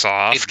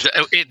Ubisoft.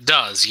 It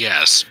does,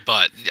 yes,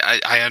 but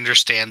I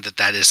understand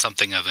that is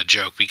something of a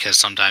joke because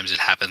sometimes it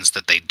happens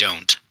that they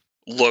don't.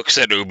 Looks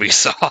at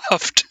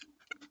Ubisoft.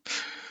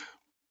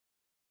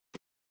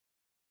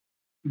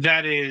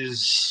 That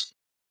is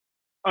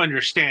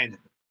understandable.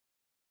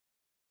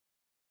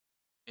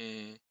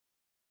 Mm.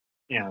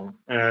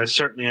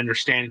 Certainly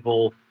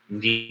understandable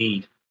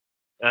indeed.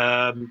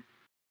 But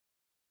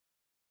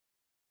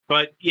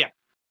yeah,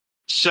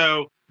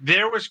 so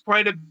there was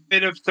quite a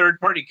bit of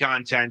third-party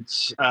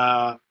content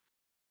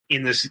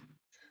in this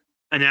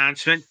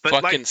announcement. But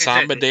Fucking like I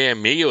Samba said, de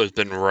Amigo has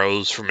been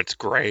rose from its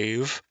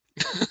grave.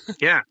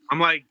 yeah, I'm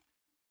like,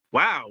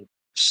 wow,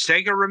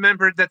 Sega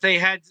remembered that they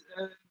had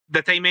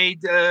that they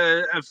made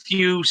a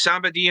few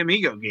Samba de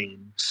Amigo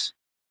games.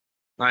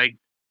 Like,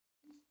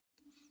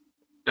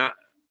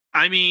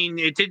 I mean,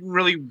 it didn't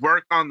really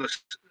work on the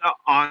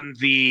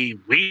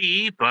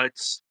Wii, but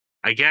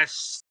I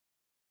guess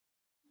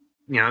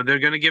they're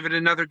going to give it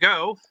another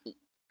go.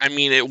 I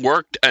mean, it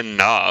worked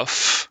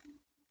enough.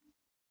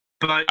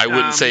 But I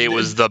wouldn't say it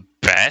was the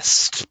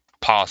best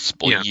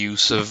possible Yeah.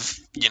 use of,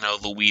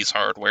 the Wii's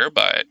hardware,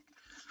 but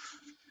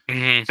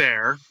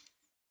fair.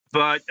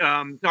 But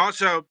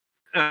also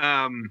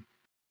from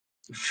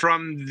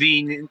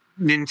the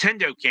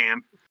Nintendo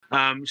camp,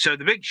 so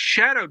the big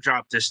shadow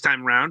drop this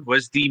time around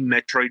was the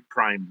Metroid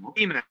Prime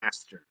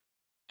remaster.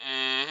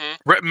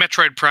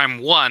 Metroid Prime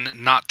 1,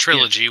 not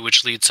Trilogy,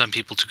 which leads some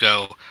people to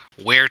go,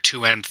 where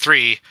 2 and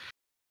 3,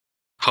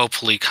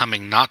 hopefully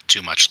coming not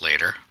too much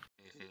later.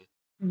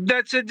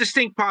 That's a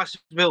distinct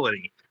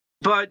possibility.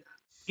 But,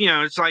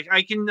 it's like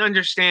I can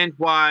understand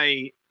why...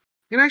 I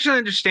can actually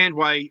understand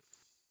why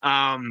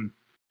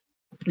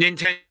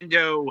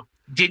Nintendo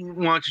didn't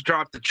want to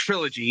drop the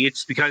Trilogy.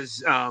 It's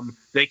because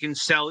they can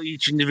sell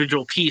each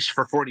individual piece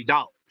for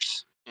 $40.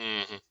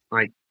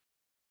 Like,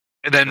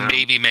 and then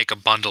maybe make a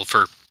bundle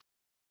for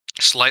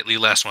slightly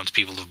less once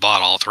people have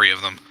bought all 3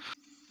 of them.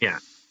 Yeah.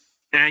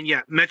 And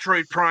yeah,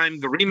 Metroid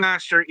Prime, the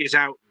remaster, is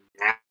out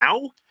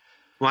now.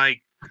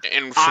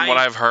 And from what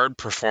I've heard,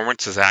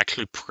 performance is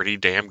actually pretty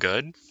damn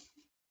good.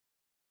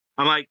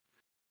 I'm like,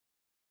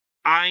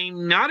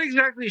 I'm not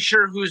exactly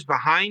sure who's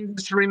behind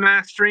this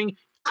remastering.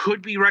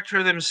 Could be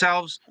Retro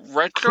themselves.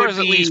 Retro has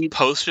at least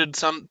posted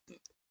some,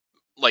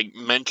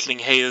 mentioning,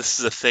 hey, this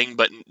is a thing,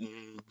 but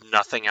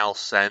nothing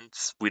else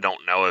since. We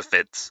don't know if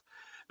it's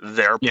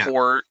their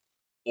port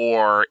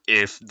or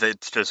if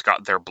it's just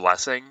got their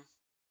blessing.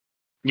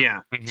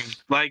 Yeah.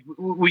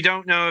 We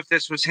don't know if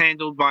this was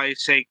handled by,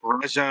 say,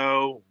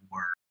 Grezzo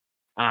or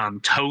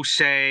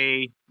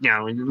Tosei,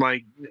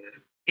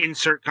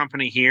 insert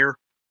company here.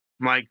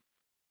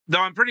 Though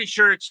I'm pretty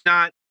sure it's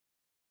not,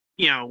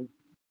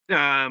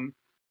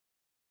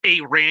 a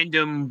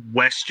random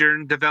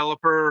Western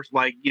developer.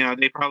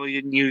 They probably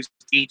didn't use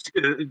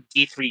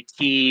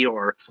D3T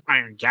or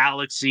Iron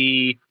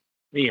Galaxy,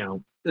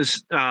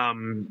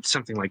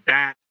 something like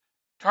that.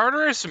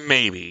 Tartarus,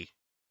 maybe.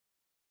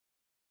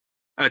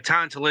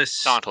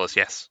 Tantalus,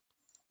 yes.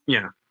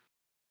 Yeah.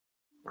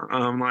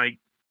 I'm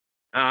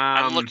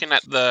looking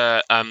at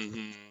the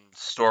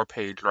store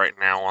page right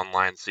now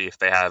online, see if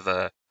they have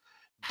a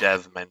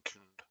dev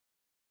mentioned.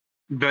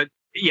 But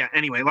yeah,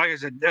 anyway, like I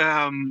said,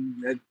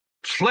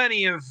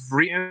 plenty of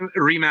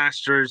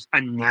remasters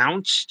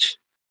announced.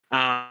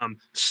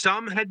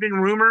 Some had been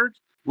rumored,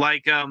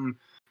 like Baten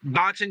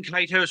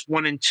Kaitos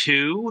 1 and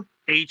 2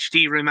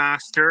 HD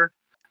remaster.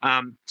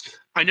 I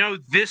know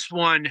this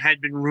one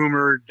had been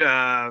rumored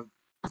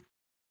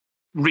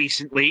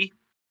recently,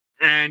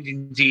 and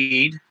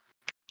indeed,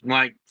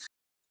 got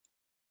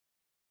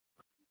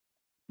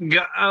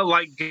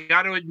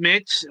to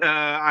admit,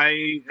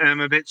 I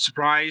am a bit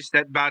surprised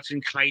that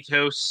Baten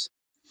Kaitos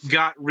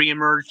got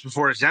reemerged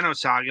before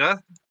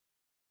Xenosaga.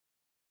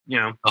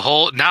 The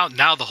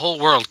whole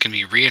world can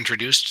be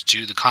reintroduced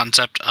to the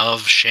concept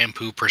of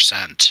shampoo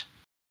percent.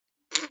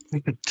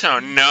 Oh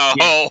no!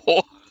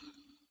 Yeah.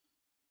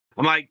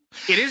 I'm like,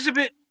 it is a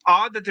bit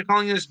odd that they're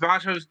calling this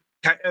Baten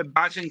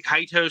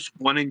Kaitos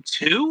 1 and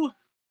 2.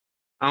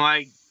 I'm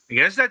like, I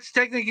guess that's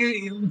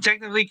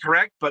technically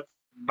correct, but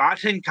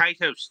Baten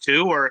Kaitos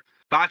 2 or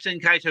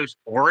Baten Kaitos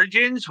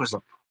Origins was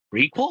a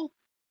prequel?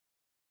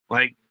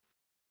 But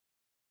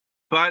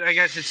I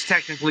guess it's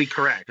technically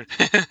correct.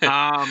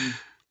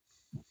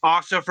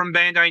 Also from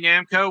Bandai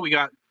Namco, we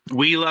got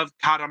We Love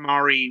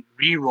Katamari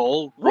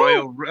Reroll,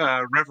 Royal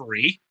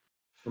Reverie.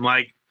 I'm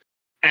like,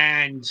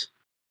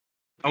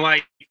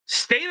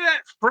 stay to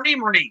that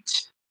frame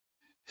rate.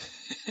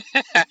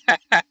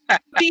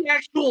 The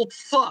actual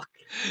fuck.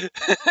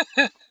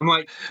 I'm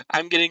like,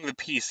 I'm getting the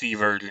PC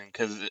version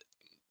because,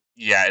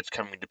 it's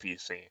coming to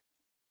PC.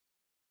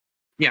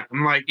 Yeah,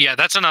 I'm like, yeah,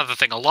 that's another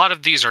thing. A lot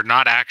of these are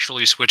not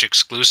actually Switch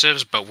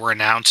exclusives, but were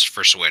announced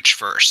for Switch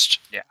first.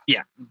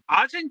 Yeah.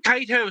 Baten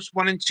Kaitos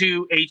 1 and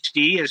 2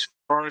 HD, as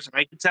far as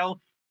I can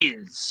tell,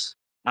 is.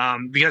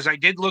 Because I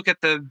did look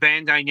at the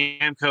Bandai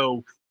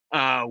Namco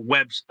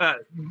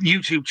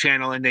YouTube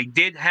channel, and they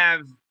did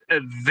have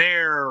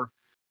their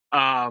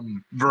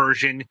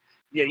version.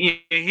 Yeah,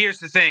 here's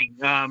the thing,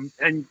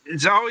 and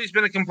it's always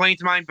been a complaint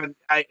of mine, but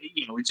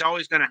it's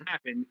always going to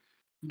happen.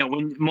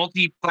 When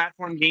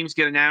multi-platform games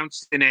get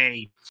announced in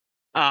a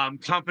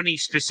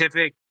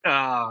company-specific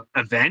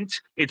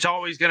event, it's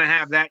always going to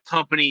have that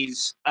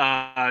company's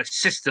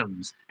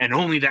systems and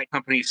only that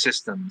company's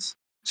systems.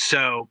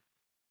 So,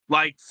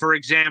 like for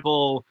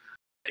example,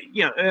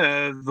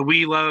 the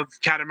We Love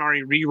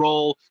Katamari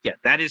Reroll,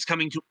 that is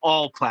coming to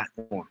all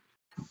platforms.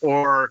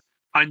 Or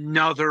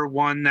another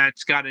one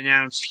that's got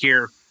announced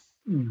here,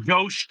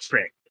 Ghost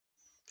Trick,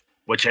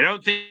 which I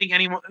don't think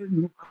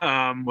anyone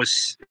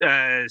was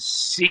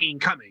seeing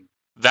coming.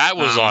 That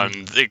was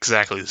on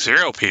exactly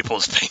 0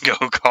 people's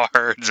bingo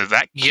cards, and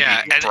that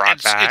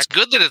brought back. It's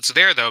good that it's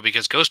there, though,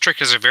 because Ghost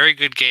Trick is a very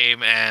good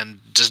game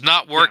and does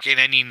not work in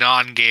any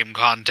non-game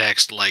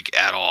context,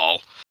 at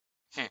all.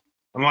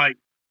 I'm like,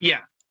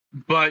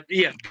 but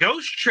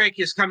Ghost Trick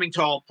is coming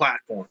to all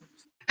platforms.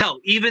 Hell,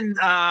 even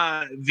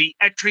the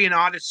Etrian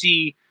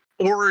Odyssey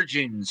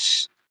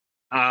Origins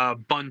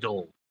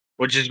bundle,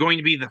 which is going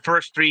to be the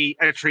first 3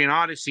 Etrian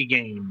Odyssey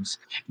games,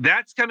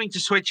 that's coming to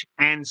Switch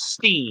and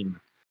Steam.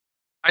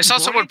 I saw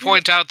someone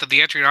point out that the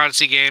Etrian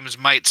Odyssey games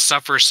might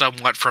suffer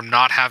somewhat from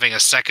not having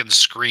a second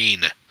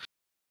screen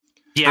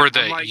for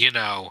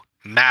the,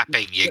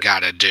 mapping you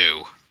gotta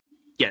do.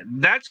 Yeah,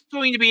 that's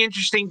going to be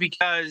interesting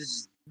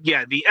because,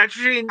 the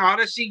Etrian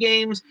Odyssey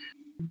games,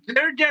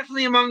 they're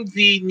definitely among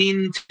the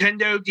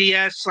Nintendo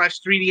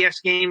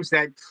DS/3DS games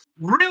that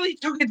really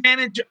took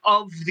advantage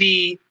of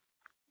the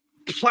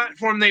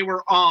platform they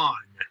were on.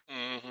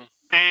 Mm-hmm.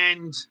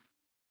 And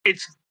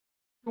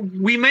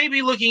we may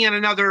be looking at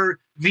another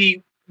The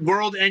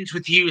World Ends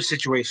With You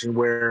situation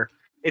where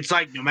it's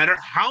like no matter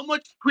how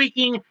much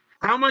tweaking,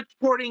 how much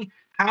porting,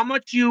 how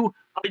much you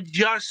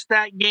adjust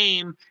that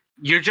game,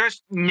 you're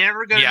just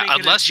never going to make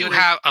it unless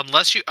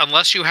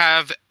you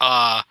have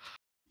a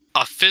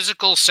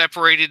physical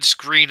separated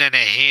screen and a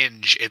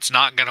hinge, it's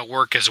not going to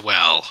work as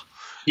well.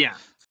 Yeah,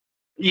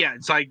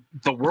 it's like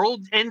The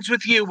World Ends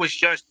With You was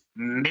just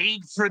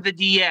made for the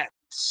DS,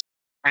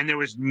 and there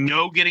was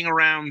no getting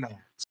around that.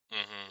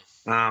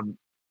 Mm-hmm.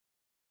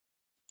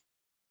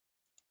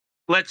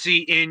 Let's see,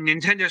 in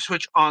Nintendo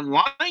Switch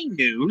Online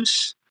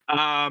news, big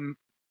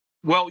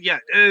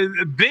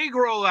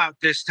rollout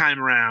this time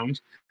around,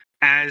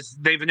 as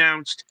they've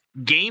announced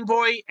Game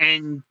Boy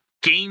and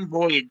Game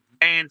Boy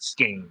Advance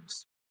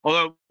games.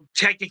 Although,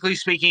 technically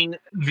speaking,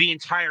 the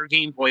entire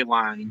Game Boy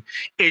line.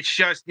 It's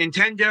just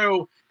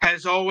Nintendo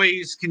has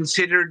always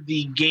considered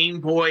the Game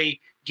Boy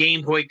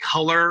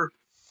Color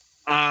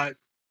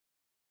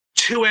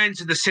 2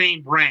 ends of the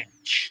same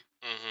branch.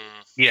 Mm-hmm.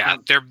 Yeah,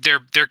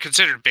 they're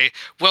considered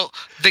well,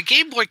 the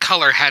Game Boy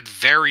Color had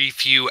very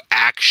few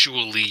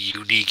actually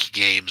unique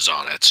games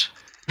on it.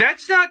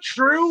 That's not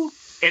true.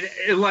 It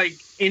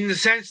in the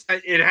sense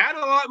that it had a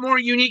lot more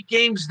unique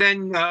games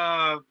than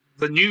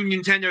the new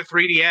Nintendo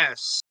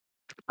 3DS.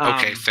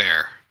 Okay,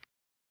 fair.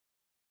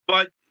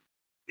 But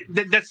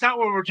that's not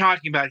what we're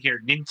talking about here.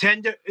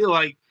 Nintendo,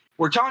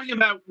 we're talking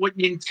about what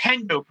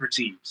Nintendo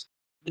perceives,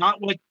 not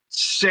what,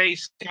 say,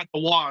 Scott the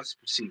Woz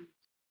perceives.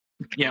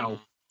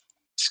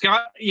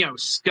 Scott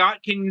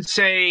can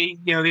say,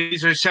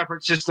 these are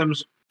separate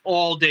systems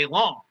all day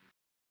long.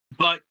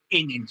 But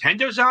in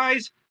Nintendo's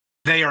eyes,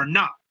 they are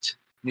not.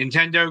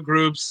 Nintendo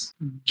groups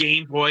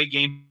Game Boy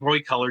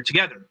Color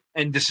together.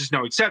 And this is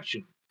no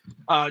exception.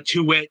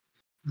 To wit,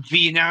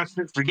 the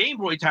announcement for Game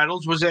Boy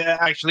titles was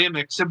actually a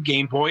mix of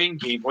Game Boy and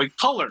Game Boy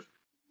Color.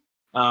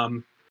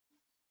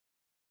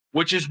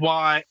 Which is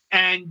why,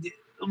 and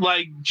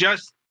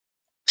just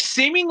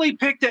seemingly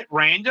picked at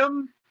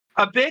random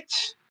a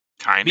bit.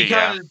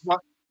 Because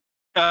what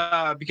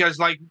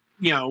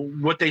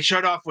they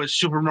showed off was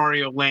Super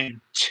Mario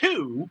Land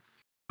 2,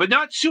 but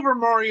not Super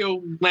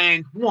Mario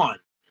Land 1.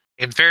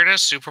 In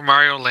fairness, Super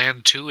Mario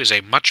Land 2 is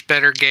a much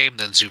better game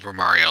than Super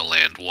Mario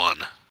Land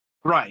 1.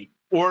 Right.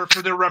 Or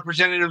for the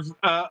representative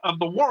of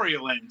the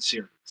Wario Land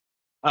series.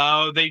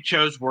 They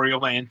chose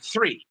Wario Land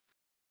 3.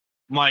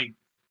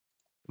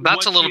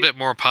 That's a little bit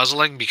more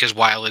puzzling because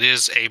while it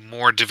is a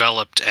more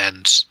developed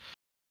and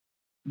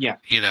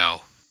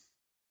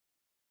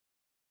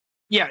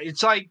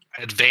it's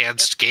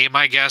advanced game,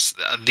 I guess.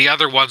 The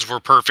other ones were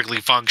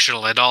perfectly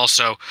functional, and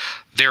also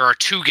there are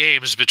 2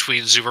 games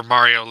between Super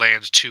Mario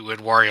Land 2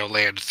 and Wario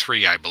Land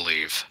 3, I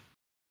believe.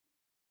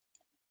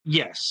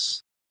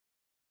 Yes.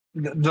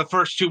 The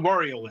first 2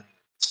 Wario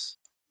Lands.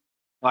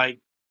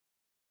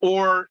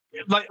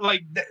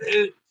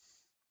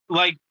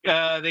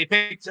 They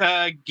picked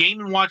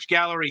Game & Watch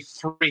Gallery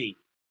 3.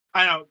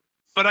 I know,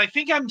 but I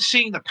think I'm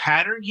seeing the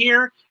pattern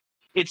here.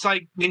 It's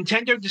like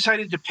Nintendo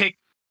decided to pick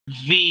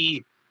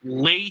the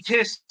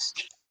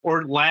latest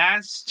or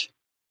last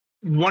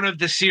one of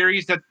the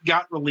series that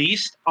got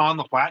released on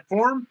the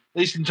platform, at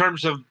least in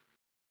terms of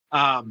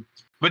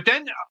but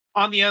then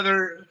on the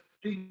other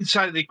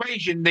side of the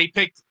equation, they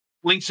picked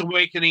Link's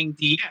Awakening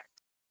DX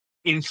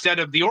instead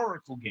of the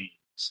Oracle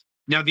games.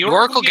 Now the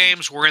Oracle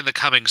games were in the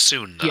coming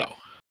soon, though.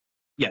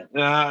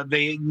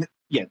 They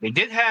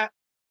did have,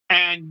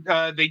 and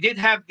they did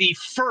have the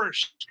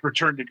first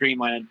Return to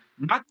Dreamland,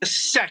 not the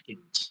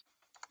second.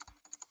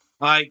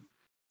 Like,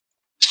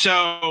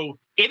 so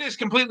it is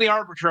completely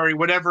arbitrary.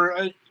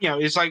 Whatever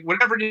it's like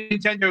whatever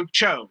Nintendo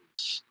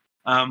chose.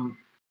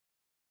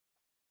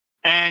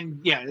 And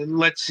yeah,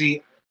 let's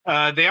see.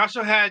 They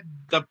also had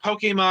the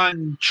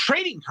Pokemon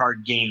trading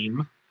card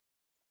game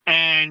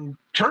and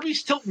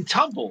Kirby's Tilt and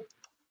Tumble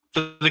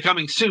for the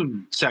coming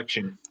soon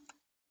section.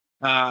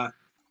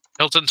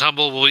 Tilt and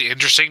Tumble will be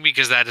interesting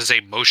because that is a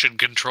motion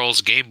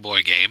controls Game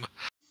Boy game.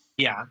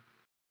 Yeah.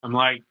 I'm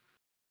like,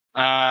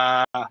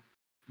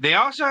 they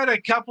also had a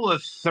couple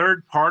of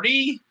third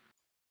party.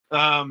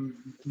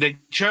 They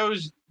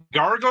chose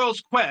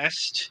Gargoyle's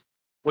Quest,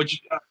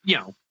 which,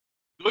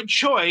 good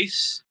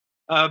choice.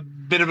 A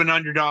bit of an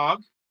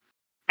underdog.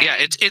 Yeah,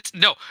 it's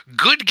no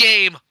good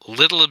game,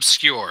 little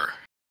obscure.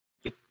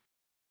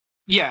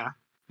 Yeah.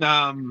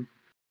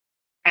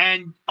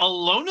 And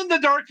Alone in the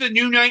Dark, the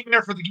New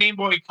Nightmare for the Game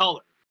Boy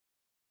Color.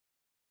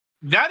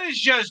 That is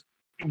just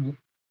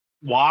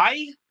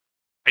why?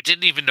 I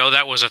didn't even know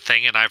that was a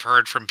thing, and I've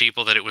heard from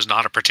people that it was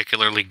not a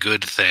particularly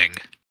good thing.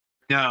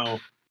 No.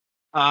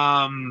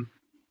 But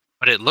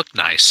it looked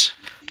nice.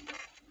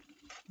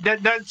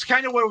 That's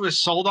kind of what it was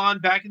sold on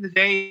back in the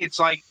day. It's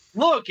like,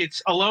 look,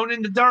 it's Alone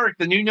in the Dark,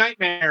 the New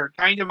Nightmare,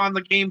 kind of on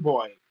the Game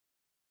Boy.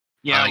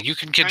 You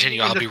can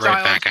continue. I'll be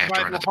right back. I have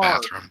to run to the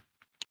bathroom.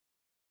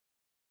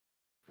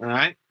 All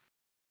right.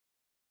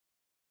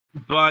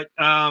 But,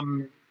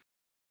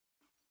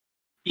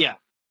 yeah.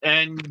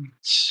 And,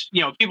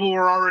 people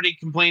were already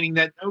complaining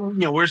that,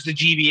 where's the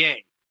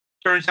GBA?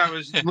 Turns out it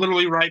was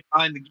literally right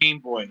behind the Game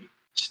Boy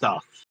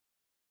stuff.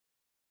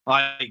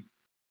 Like,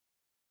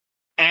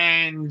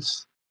 and,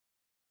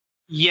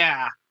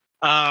 yeah.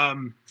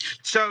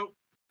 So,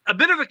 a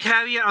bit of a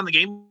caveat on the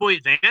Game Boy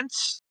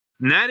Advance,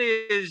 and that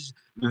is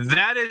a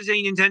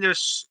Nintendo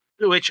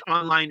Switch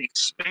Online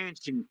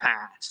expansion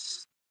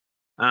pass.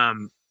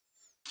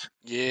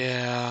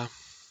 Yeah.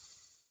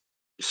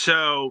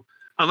 So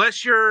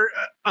unless you're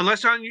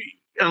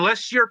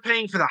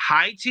paying for the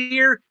high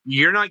tier,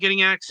 you're not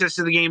getting access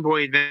to the Game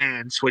Boy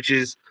Advance, which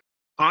is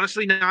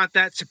honestly not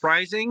that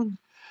surprising.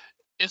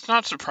 It's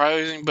not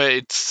surprising, but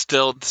it's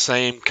still the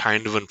same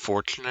kind of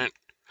unfortunate.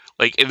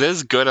 Like, it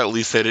is good at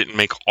least they didn't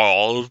make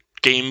all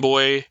Game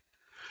Boy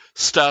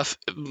stuff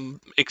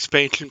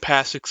expansion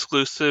pass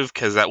exclusive,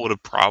 because that would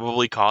have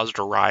probably caused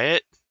a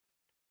riot.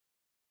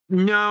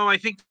 No, I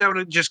think that would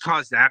have just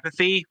caused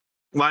apathy.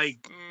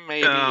 Like,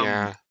 maybe,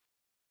 yeah.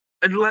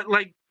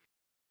 Like,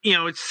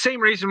 it's the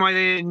same reason why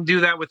they didn't do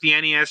that with the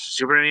NES,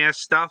 Super NES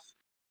stuff.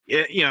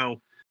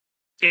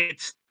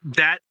 It's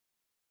that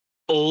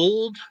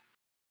old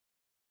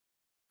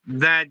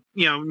that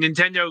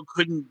Nintendo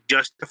couldn't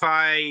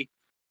justify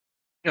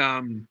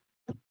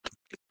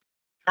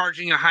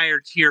charging a higher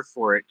tier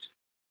for it.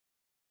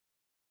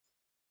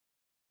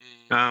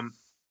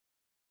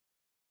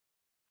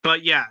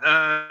 But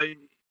yeah,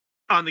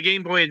 on the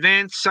Game Boy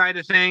Advance side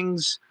of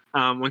things,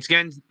 once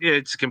again,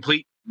 it's a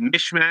complete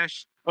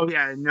mishmash. Oh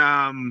yeah,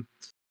 and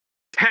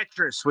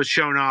Tetris was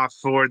shown off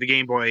for the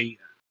Game Boy.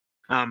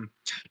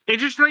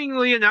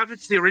 Interestingly enough,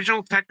 it's the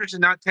original Tetris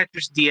and not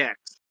Tetris DX.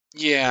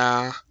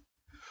 Yeah.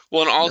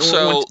 Well, and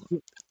also,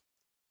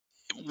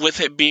 with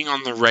it being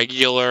on the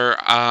regular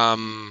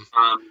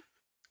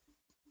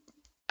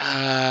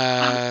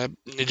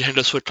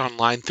Nintendo Switch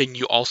Online thing,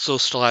 you also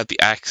still had the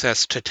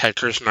access to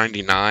Tetris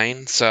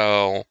 99,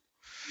 so...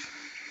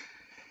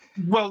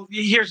 Well,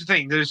 here's the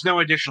thing. There's no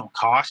additional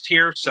cost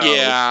here, so...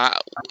 Yeah,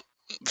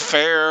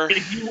 fair.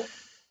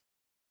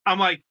 I'm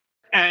like,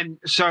 and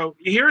so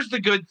here's the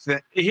good thing.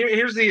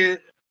 Here's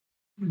the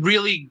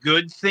really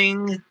good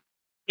thing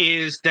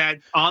is that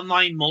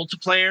online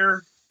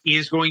multiplayer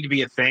is going to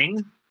be a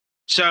thing.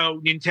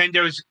 So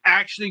Nintendo's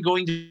actually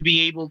going to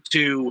be able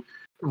to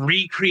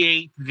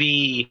recreate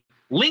the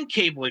link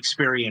cable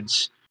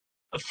experience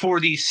for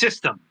these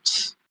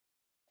systems.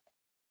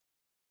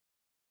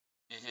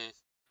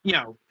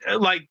 Mm-hmm.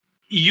 Like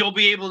you'll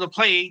be able to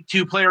play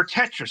 2-player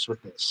Tetris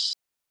with this,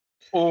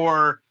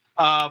 or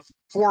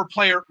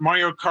 4-player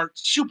Mario Kart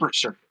Super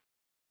Circuit.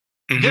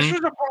 Mm-hmm. This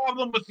was a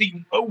problem with the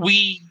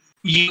Wii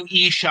U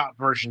eShop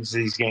versions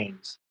of these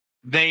games.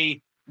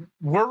 They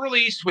were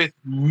released with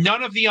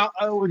none of the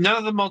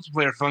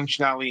multiplayer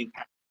functionality.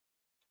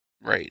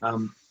 Right.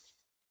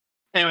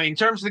 Anyway, in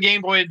terms of the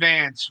Game Boy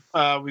Advance,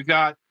 we've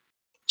got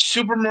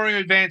Super Mario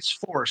Advance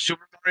 4,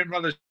 Super Mario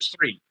Brothers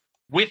 3,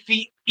 with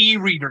the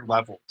e-reader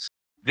levels.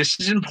 This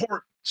is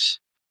important.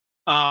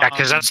 Yeah,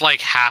 because that's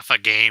like half a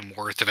game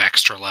worth of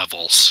extra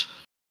levels.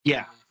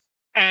 Yeah.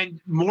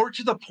 And more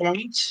to the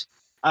point,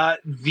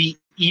 the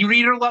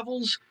e-reader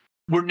levels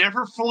were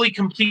never fully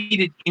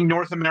completed in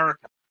North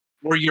America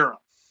or Europe.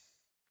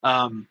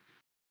 And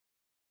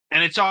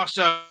it's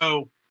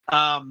also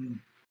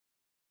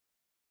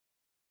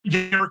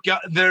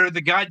they're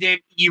the goddamn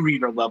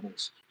e-reader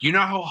levels. You know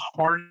how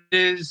hard it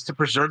is to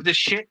preserve this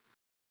shit?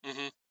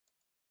 Mm-hmm.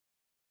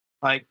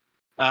 Like,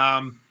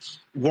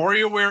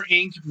 WarioWare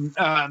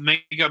Inc.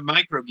 Mega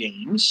Micro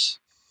Games,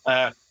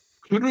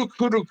 Kuru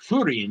Kuru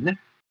Kurin.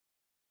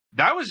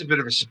 That was a bit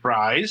of a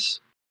surprise.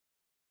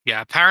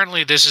 Yeah,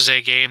 apparently this is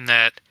a game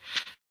that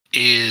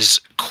is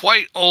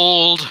quite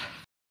old.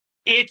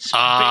 It's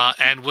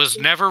and was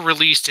never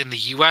released in the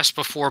US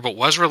before, but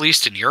was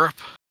released in Europe.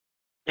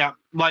 Yeah,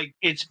 like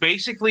it's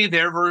basically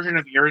their version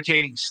of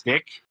Irritating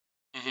Stick.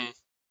 Mm-hmm.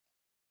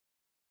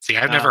 See,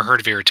 I've never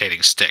heard of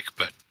Irritating Stick,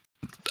 but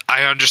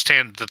I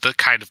understand that the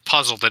kind of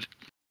puzzle that...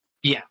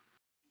 Yeah.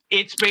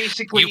 It's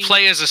basically... You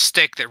play as a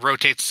stick that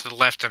rotates to the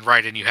left and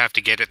right, and you have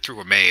to get it through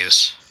a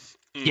maze.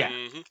 Yeah.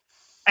 Mm-hmm.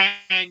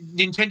 And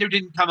Nintendo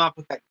didn't come up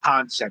with that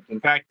concept. In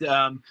fact,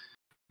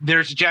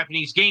 there's a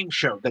Japanese game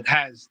show that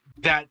has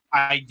that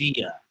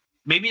idea.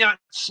 Maybe not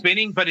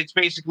spinning, but it's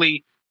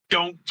basically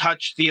don't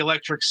touch the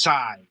electric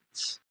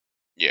sides.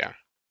 Yeah.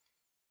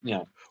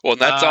 Yeah. Well,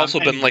 that's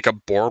also been like a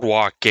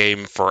boardwalk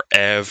game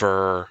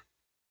forever.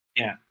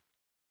 Yeah.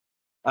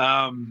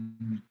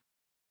 Mario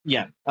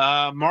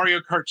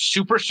Kart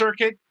Super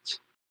Circuit,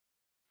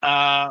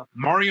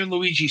 Mario and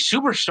Luigi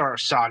Superstar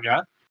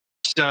Saga.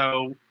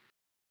 So,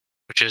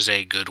 which is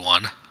a good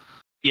one.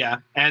 Yeah,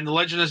 and The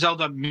Legend of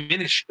Zelda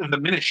Minish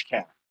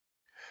Cap.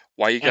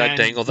 Why you gotta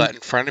dangle that in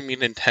front of me,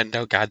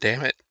 Nintendo? God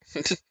damn it.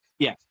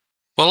 Yeah.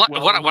 Well,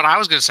 what I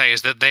was going to say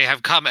is that they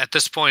have come at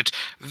this point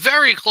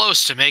very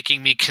close to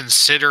making me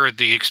consider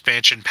the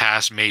expansion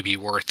pass may be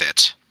worth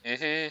it.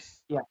 Mm-hmm.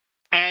 Yeah.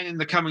 And in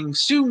the coming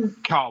soon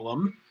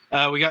column,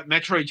 we got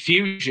Metroid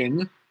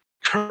Fusion,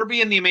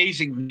 Kirby and the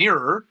Amazing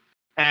Mirror,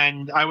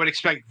 and I would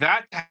expect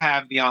that to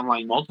have the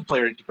online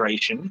multiplayer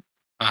integration.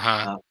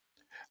 Uh-huh.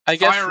 I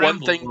guess Fire one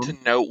Emblem. Thing to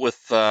note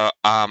with the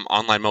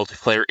online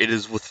multiplayer, it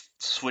is with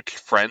Switch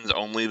friends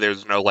only.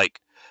 There's no like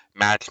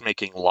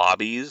matchmaking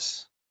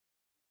lobbies.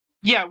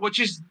 Yeah, which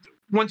is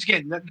once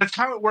again that's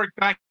how it worked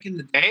back in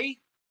the day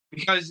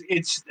because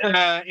it's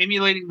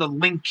emulating the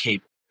link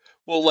cable.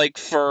 Well, like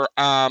for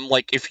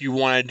like if you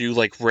want to do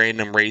like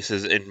random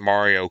races in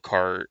Mario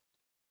Kart,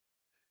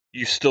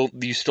 you still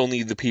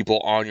need the people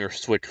on your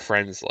Switch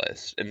friends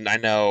list. And I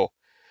know,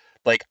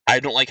 like, I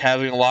don't like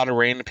having a lot of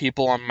random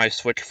people on my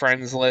Switch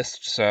friends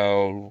list,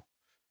 so...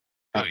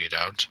 No, you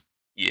don't.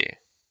 Yeah.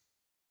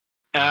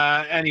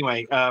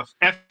 Anyway,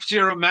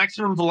 F-Zero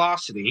Maximum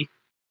Velocity.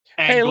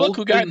 And hey, look,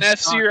 we got an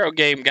F-Zero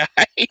game,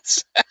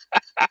 guys!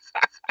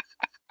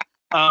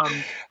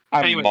 I'm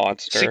a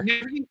monster.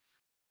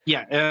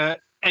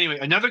 Anyway,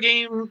 another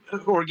game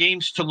or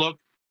games to look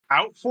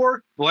out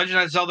for: The Legend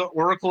of Zelda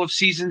Oracle of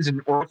Seasons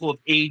and Oracle of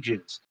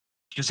Ages.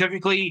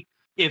 Specifically,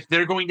 if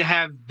they're going to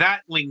have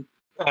that link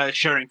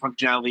sharing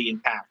functionality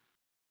intact.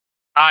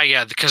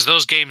 Yeah, because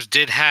those games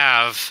did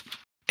have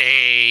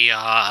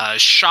a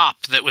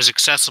shop that was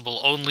accessible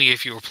only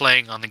if you were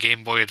playing on the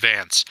Game Boy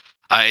Advance.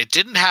 It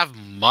didn't have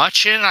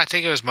much in it. I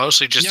think it was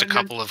mostly just a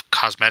couple of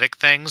cosmetic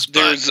things.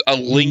 There's a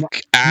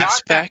link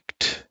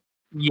aspect.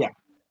 Yeah.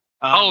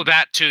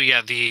 That too,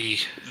 yeah.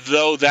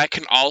 Though that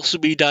can also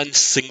be done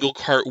single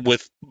cart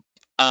with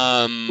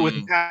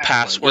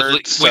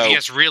passwords. With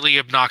yes, really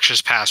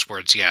obnoxious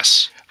passwords,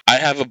 yes. I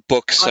have a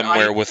book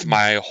somewhere with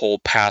my whole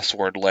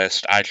password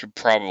list. I should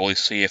probably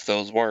see if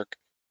those work.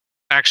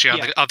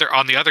 Actually,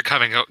 on the other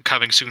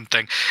coming soon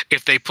thing,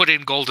 if they put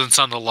in Golden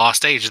Sun: The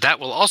Lost Age, that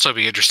will also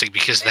be interesting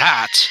because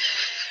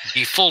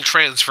the full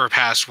transfer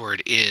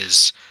password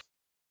is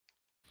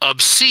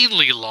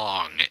obscenely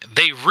long.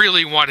 They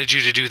really wanted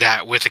you to do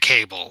that with a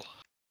cable.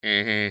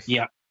 Mm-hmm.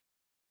 Yeah.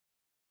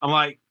 I'm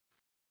like,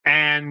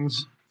 and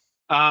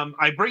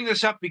I bring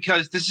this up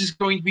because this is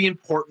going to be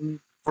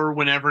important for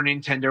whenever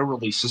Nintendo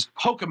releases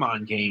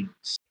Pokemon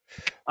games.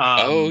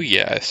 Oh,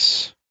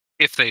 yes.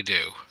 If they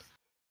do.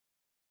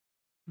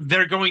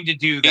 They're going to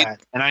do that.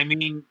 And I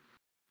mean,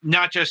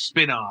 not just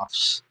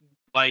spin-offs.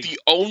 Like, the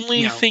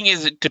only thing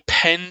is it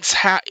depends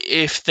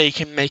if they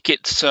can make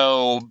it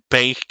so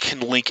they can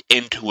link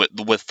into it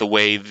with the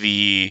way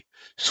the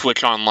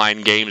Switch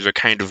Online games are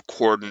kind of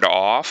cordoned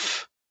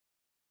off.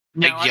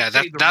 Now,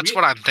 that's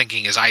what I'm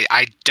thinking is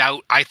I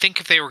think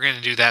if they were going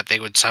to do that, they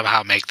would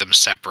somehow make them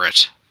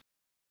separate.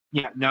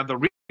 Yeah, now the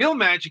real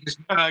magic is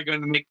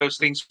going to make those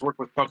things work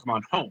with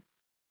Pokemon Home.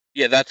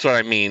 Yeah, that's what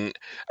I mean.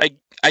 I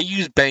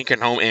use Bank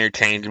and Home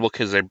interchangeable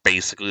because they're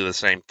basically the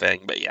same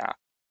thing, but yeah.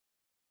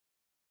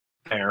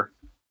 Fair.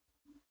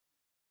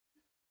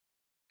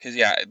 Because,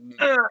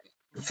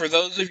 for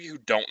those of you who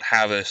don't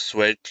have a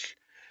Switch,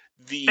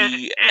 the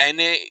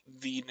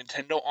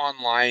Nintendo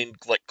Online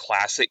like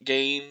classic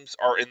games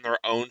are in their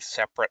own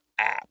separate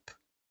app.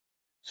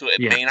 So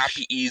it may not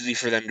be easy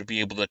for them to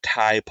be able to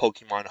tie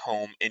Pokemon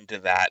Home into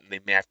that, and they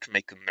may have to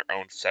make them their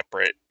own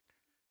separate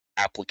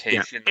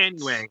applications. Yeah.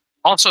 Anyway.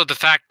 Also, the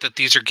fact that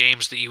these are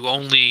games that you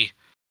only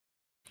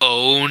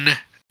own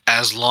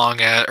as long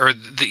as, or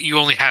that you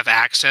only have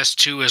access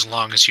to as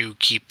long as you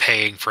keep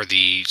paying for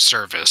the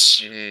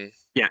service. Mm-hmm.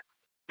 Yeah.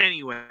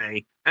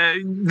 Anyway,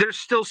 there's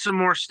still some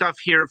more stuff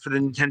here for the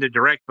Nintendo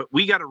Direct, but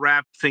we got to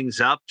wrap things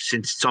up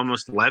since it's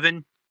almost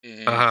 11.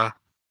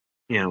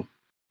 Mm-hmm.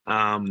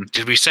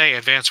 Did we say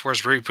Advance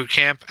Wars Reboot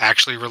Camp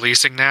actually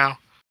releasing now?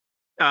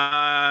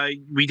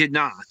 We did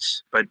not,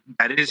 but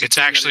that is. It's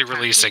actually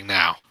releasing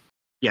now.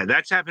 Yeah,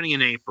 that's happening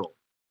in April.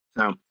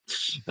 So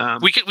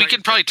we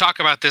can probably talk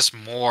about this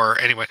more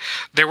anyway.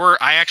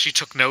 I actually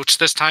took notes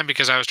this time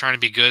because I was trying to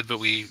be good, but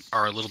we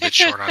are a little bit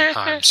short on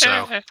time.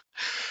 So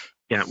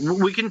yeah,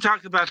 we can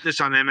talk about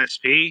this on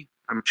MSP.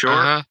 I'm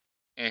sure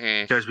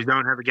because we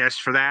don't have a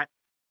guest for that.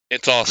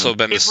 It's also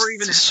been a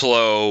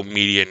slow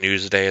media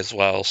news day as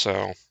well.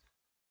 So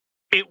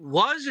it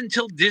was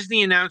until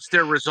Disney announced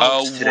their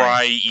results. Oh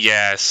right,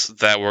 yes,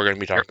 that we're going to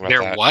be talking about.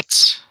 Their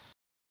what?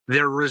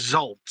 Their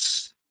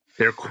results.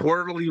 Their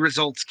quarterly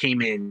results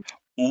came in.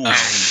 Ooh.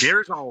 And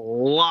there's a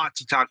lot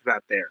to talk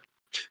about there.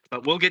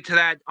 But we'll get to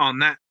that on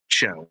that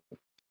show.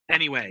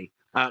 Anyway,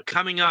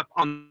 coming up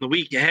on the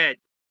week ahead,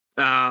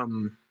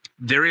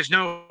 there is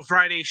no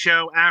Friday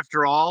show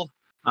after all.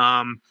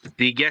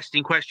 The guest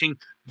in question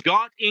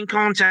got in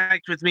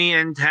contact with me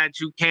and had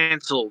to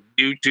cancel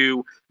due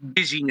to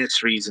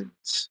busyness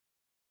reasons.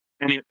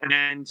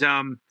 And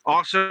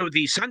also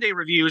the Sunday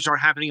reviews are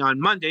happening on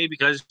Monday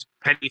because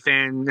Petty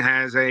Fan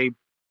has a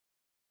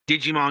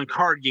Digimon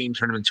card game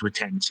tournament to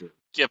attend to.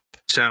 Yep.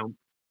 So,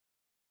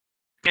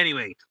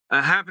 anyway,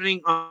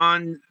 happening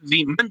on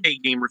the Monday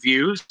game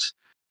reviews,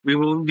 we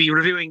will be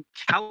reviewing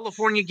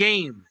California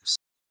Games,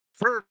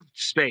 Fur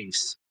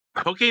Space,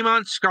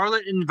 Pokemon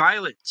Scarlet and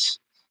Violet,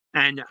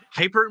 and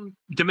Hyper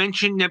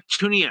Dimension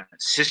Neptunia,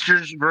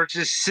 Sisters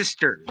versus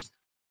Sisters.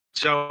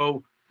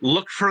 So,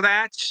 look for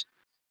that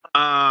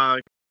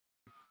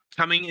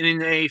coming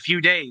in a few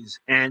days.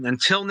 And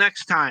until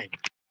next time,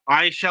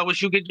 I shall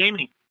wish you good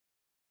gaming.